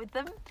keep up with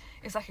them.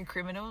 It was like a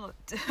criminal.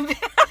 It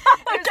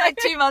was like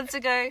 2 months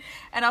ago,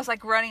 and I was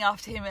like running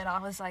after him, and I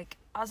was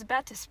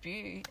about to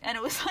spew, and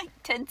it was like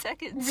 10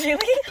 seconds.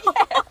 Really?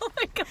 Oh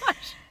my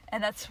gosh.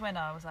 And that's when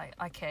I was like,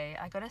 okay,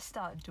 I got to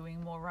start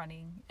doing more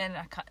running. And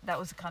that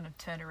was a kind of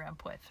turnaround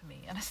point for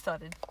me. And I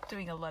started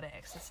doing a lot of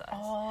exercise.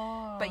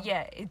 Oh. But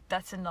yeah,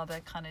 that's another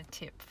kind of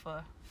tip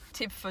for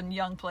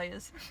young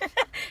players.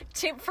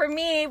 Tip for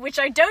me, which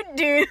I don't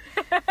do.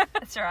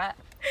 That's all right.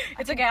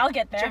 It's okay, I'll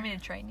get Do there. you want me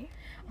to train you?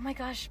 Oh my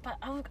gosh, but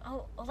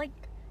I'll like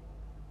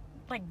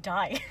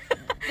die.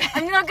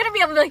 I'm not gonna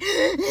be able to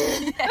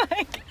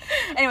like.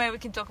 Anyway, we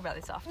can talk about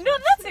this after. No,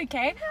 that's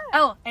okay.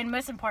 Oh, and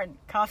most important,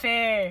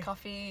 coffee.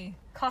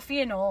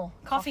 Coffee and all.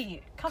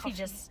 Coffee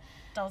just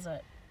does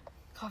it.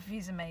 Coffee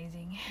is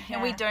amazing. Yeah.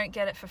 And we don't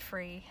get it for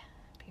free,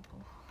 people.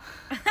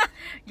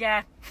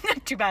 Yeah,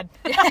 too bad.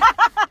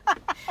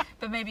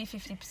 But maybe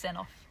 50%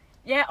 off.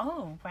 Yeah.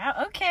 Oh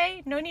wow.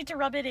 Okay. No need to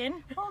rub it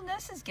in. Well,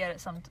 nurses get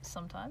it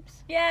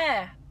sometimes.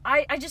 Yeah.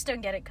 I just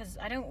don't get it because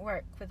I don't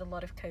work with a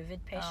lot of COVID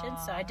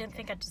patients, so I didn't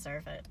think I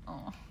deserve it.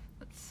 Oh,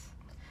 that's...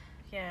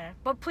 Yeah.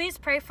 But please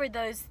pray for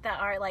those that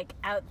are like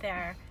out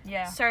there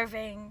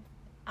serving,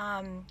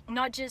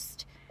 not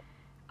just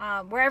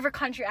wherever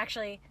country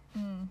actually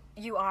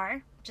you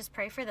are. Just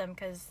pray for them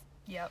because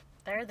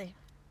they're the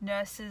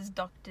nurses,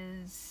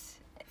 doctors,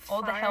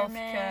 all the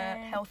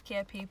firemen,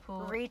 healthcare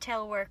people,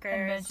 retail workers,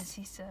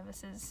 emergency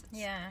services. It's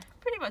yeah.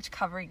 pretty much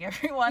covering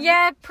everyone.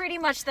 Yeah, pretty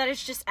much that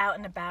is just out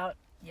and about.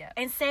 Yeah.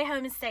 And stay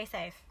home and stay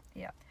safe.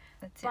 Yeah.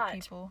 That's But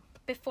it, people.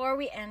 before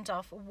we end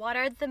off, what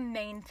are the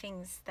main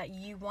things that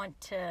you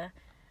want to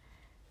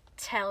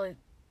tell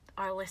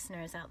our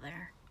listeners out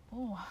there?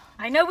 Oh,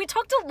 I know we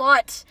talked a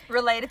lot.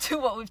 related to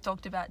what we've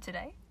talked about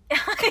today. Yeah,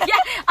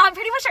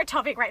 pretty much our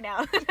topic right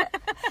now.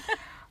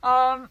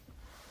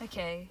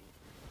 Okay.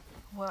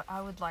 What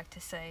I would like to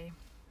say.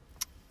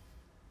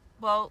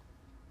 Well,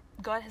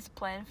 God has a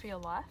plan for your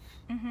life.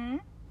 Mm-hmm.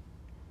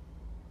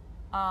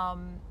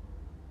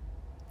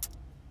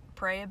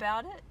 Pray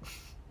about it.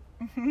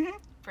 Mm-hmm.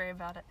 Pray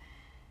about it.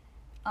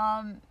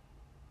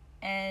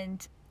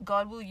 And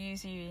God will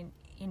use you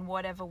in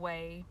whatever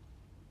way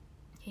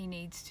He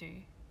needs to,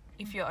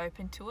 if you're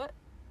open to it,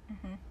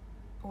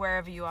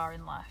 wherever you are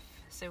in life.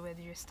 So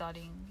whether you're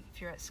studying,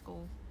 if you're at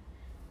school,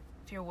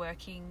 if you're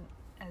working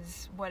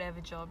as whatever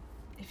job,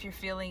 if you're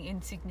feeling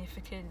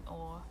insignificant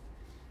or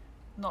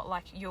not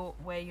like you're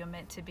where you're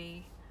meant to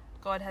be,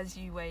 God has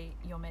you where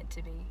you're meant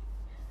to be.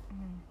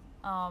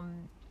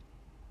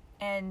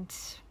 And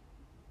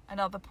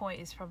another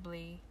point is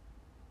probably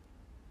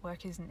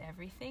work isn't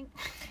everything.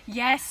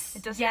 Yes.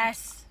 It doesn't.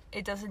 Yes.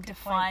 It doesn't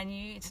define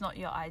you. It's not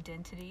your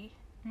identity.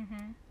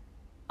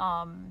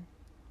 But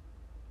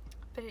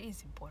it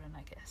is important,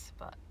 I guess.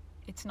 But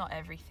it's not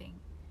everything.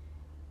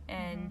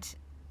 And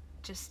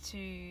just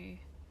to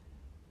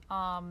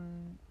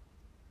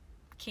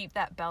keep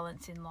that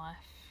balance in life,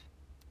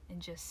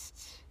 and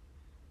just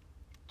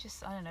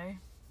I don't know,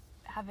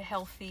 have a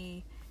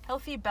healthy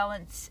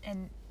balance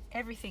and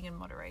everything in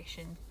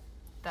moderation.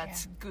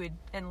 That's good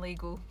and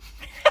legal.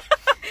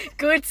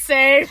 Good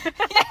save.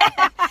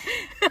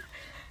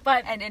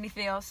 But And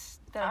anything else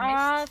that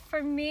I missed?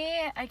 for me,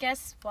 I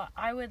guess what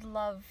I would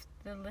love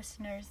the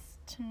listeners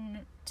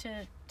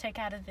to take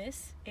out of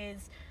this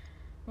is,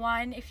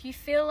 one, if you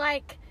feel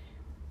like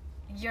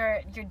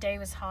your day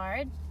was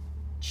hard,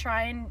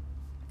 try and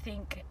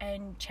think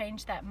and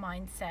change that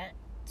mindset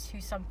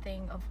to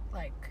something of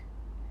like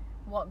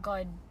what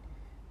God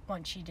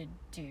wants you to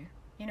do.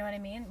 You know what I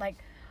mean? Like,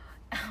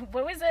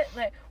 what was it?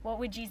 Like, what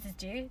would Jesus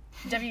do?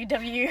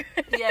 WW.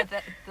 Yeah,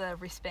 the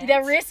wristbands.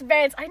 The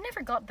wristbands. I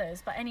never got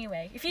those, but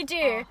anyway, if you do,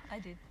 Oh, I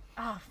did.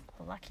 oh,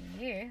 lucky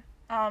you.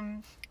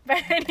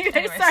 But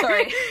anyway,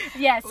 sorry.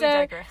 Yeah, We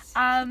so digress.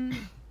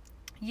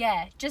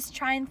 yeah, just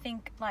try and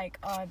think like,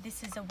 oh,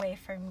 this is a way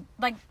for me,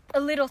 like a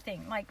little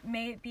thing, like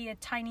maybe a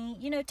tiny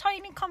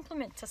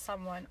compliment to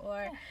someone,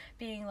 or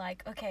being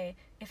like, okay,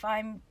 if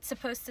I'm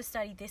supposed to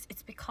study this,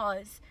 it's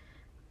because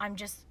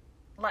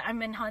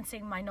I'm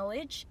enhancing my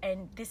knowledge,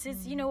 and this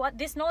is, you know what,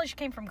 this knowledge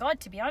came from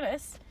God, to be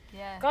honest.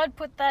 Yeah. God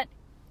put that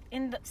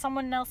in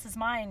someone else's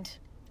mind,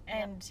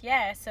 and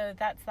so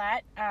that's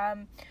that.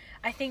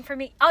 I think for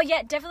me,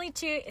 definitely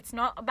too, it's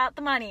not about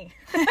the money.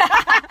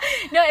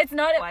 No, it's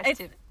not. Wise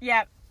tip.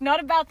 Yeah, not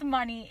about the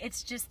money.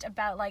 It's just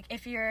about like,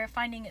 if you're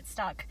finding it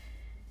stuck,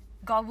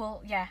 God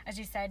will, as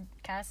you said,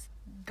 Cass,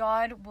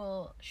 God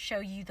will show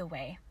you the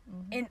way.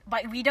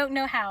 But we don't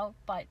know how,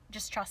 but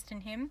just trust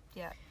in him.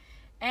 Yeah.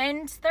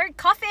 And third,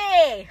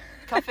 coffee.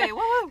 Coffee,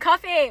 woo!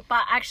 Coffee,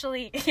 but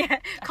actually,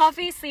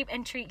 coffee, sleep,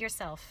 and treat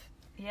yourself.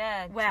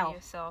 Yeah, Well,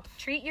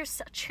 treat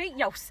yourself. Treat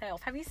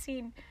yourself. Have you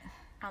seen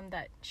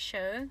that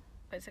show?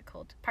 What's it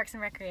called? Parks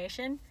and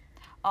Recreation?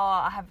 Oh,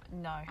 I have,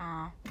 no.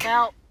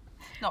 Well,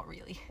 not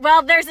really.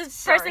 Well, there's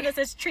this person that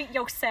says treat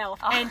yourself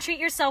and treat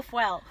yourself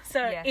well.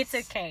 So it's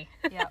okay.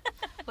 Yeah.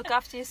 Look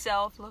after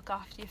yourself, look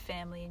after your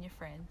family and your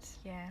friends.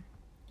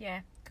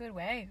 Yeah. Good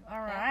way. All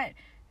right.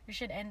 We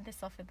should end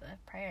this off with a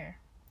prayer.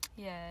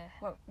 Yeah.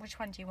 Which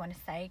one do you want to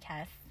say,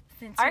 Cass?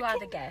 Since I you are reckon-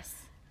 the guest.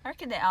 I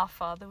reckon the Our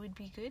Father would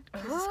be good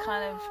because it's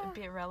kind of a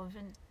bit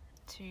relevant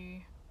to,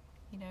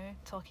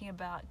 talking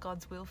about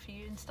God's will for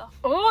you and stuff.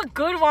 Oh,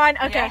 good one.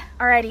 Okay. Yeah.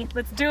 Alrighty.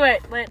 Let's do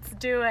it.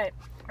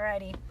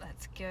 Alrighty.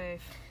 Let's go.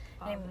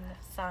 Name of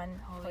the Son,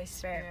 Holy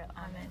Spirit.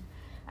 Amen.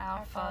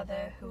 Our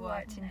Father, who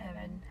art in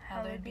heaven,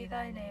 hallowed be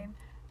thy name.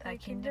 Thy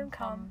kingdom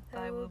come,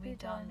 thy will be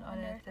done on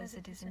earth as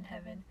it is in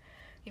heaven.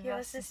 Give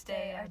us this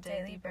day our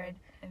daily bread,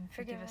 and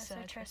forgive us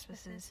our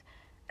trespasses,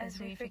 as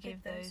we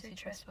forgive those who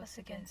trespass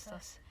against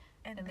us.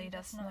 And lead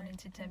us not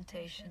into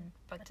temptation,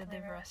 but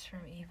deliver us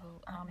from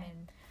evil.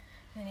 Amen.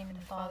 In the name of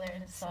the Father,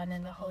 and the Son,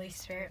 and the Holy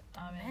Spirit.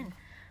 Amen.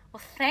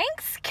 Well,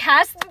 thanks,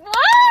 Cass. Woo!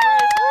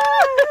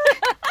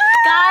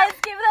 Guys,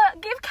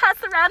 give Cass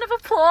a round of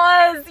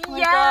applause. Oh my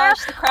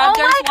gosh, the crowd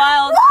goes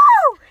wild.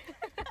 Woo!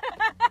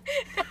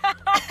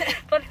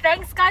 But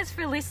thanks, guys,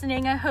 for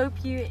listening. I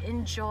hope you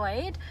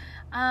enjoyed.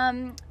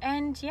 And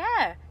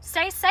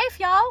stay safe,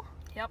 y'all.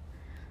 Yep.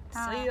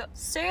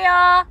 See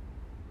ya.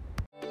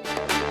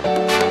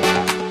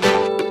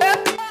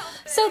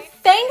 So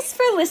thanks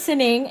for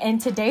listening in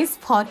today's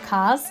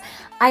podcast.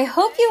 I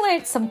hope you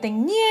learned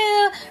something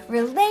new,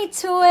 relate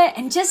to it,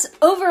 and just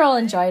overall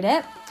enjoyed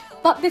it.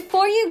 But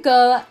before you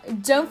go,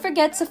 don't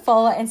forget to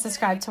follow and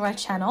subscribe to our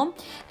channel,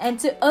 and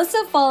to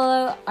also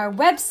follow our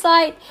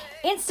website,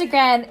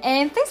 Instagram,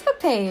 and Facebook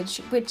page,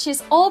 which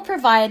is all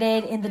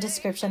provided in the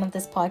description of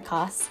this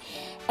podcast.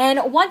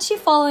 And once you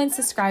follow and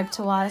subscribe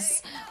to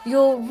us,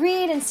 you'll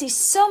read and see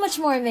so much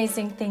more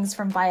amazing things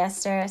from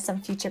Esther,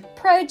 some future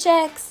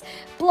projects,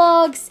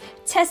 blogs,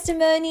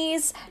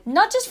 testimonies,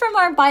 not just from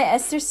our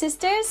Esther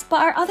sisters, but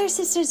our other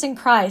sisters in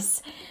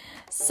Christ.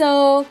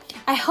 So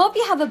I hope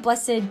you have a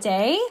blessed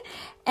day,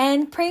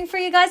 and praying for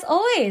you guys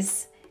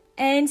always.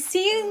 And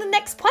see you in the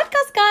next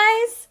podcast,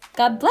 guys.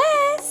 God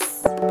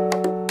bless.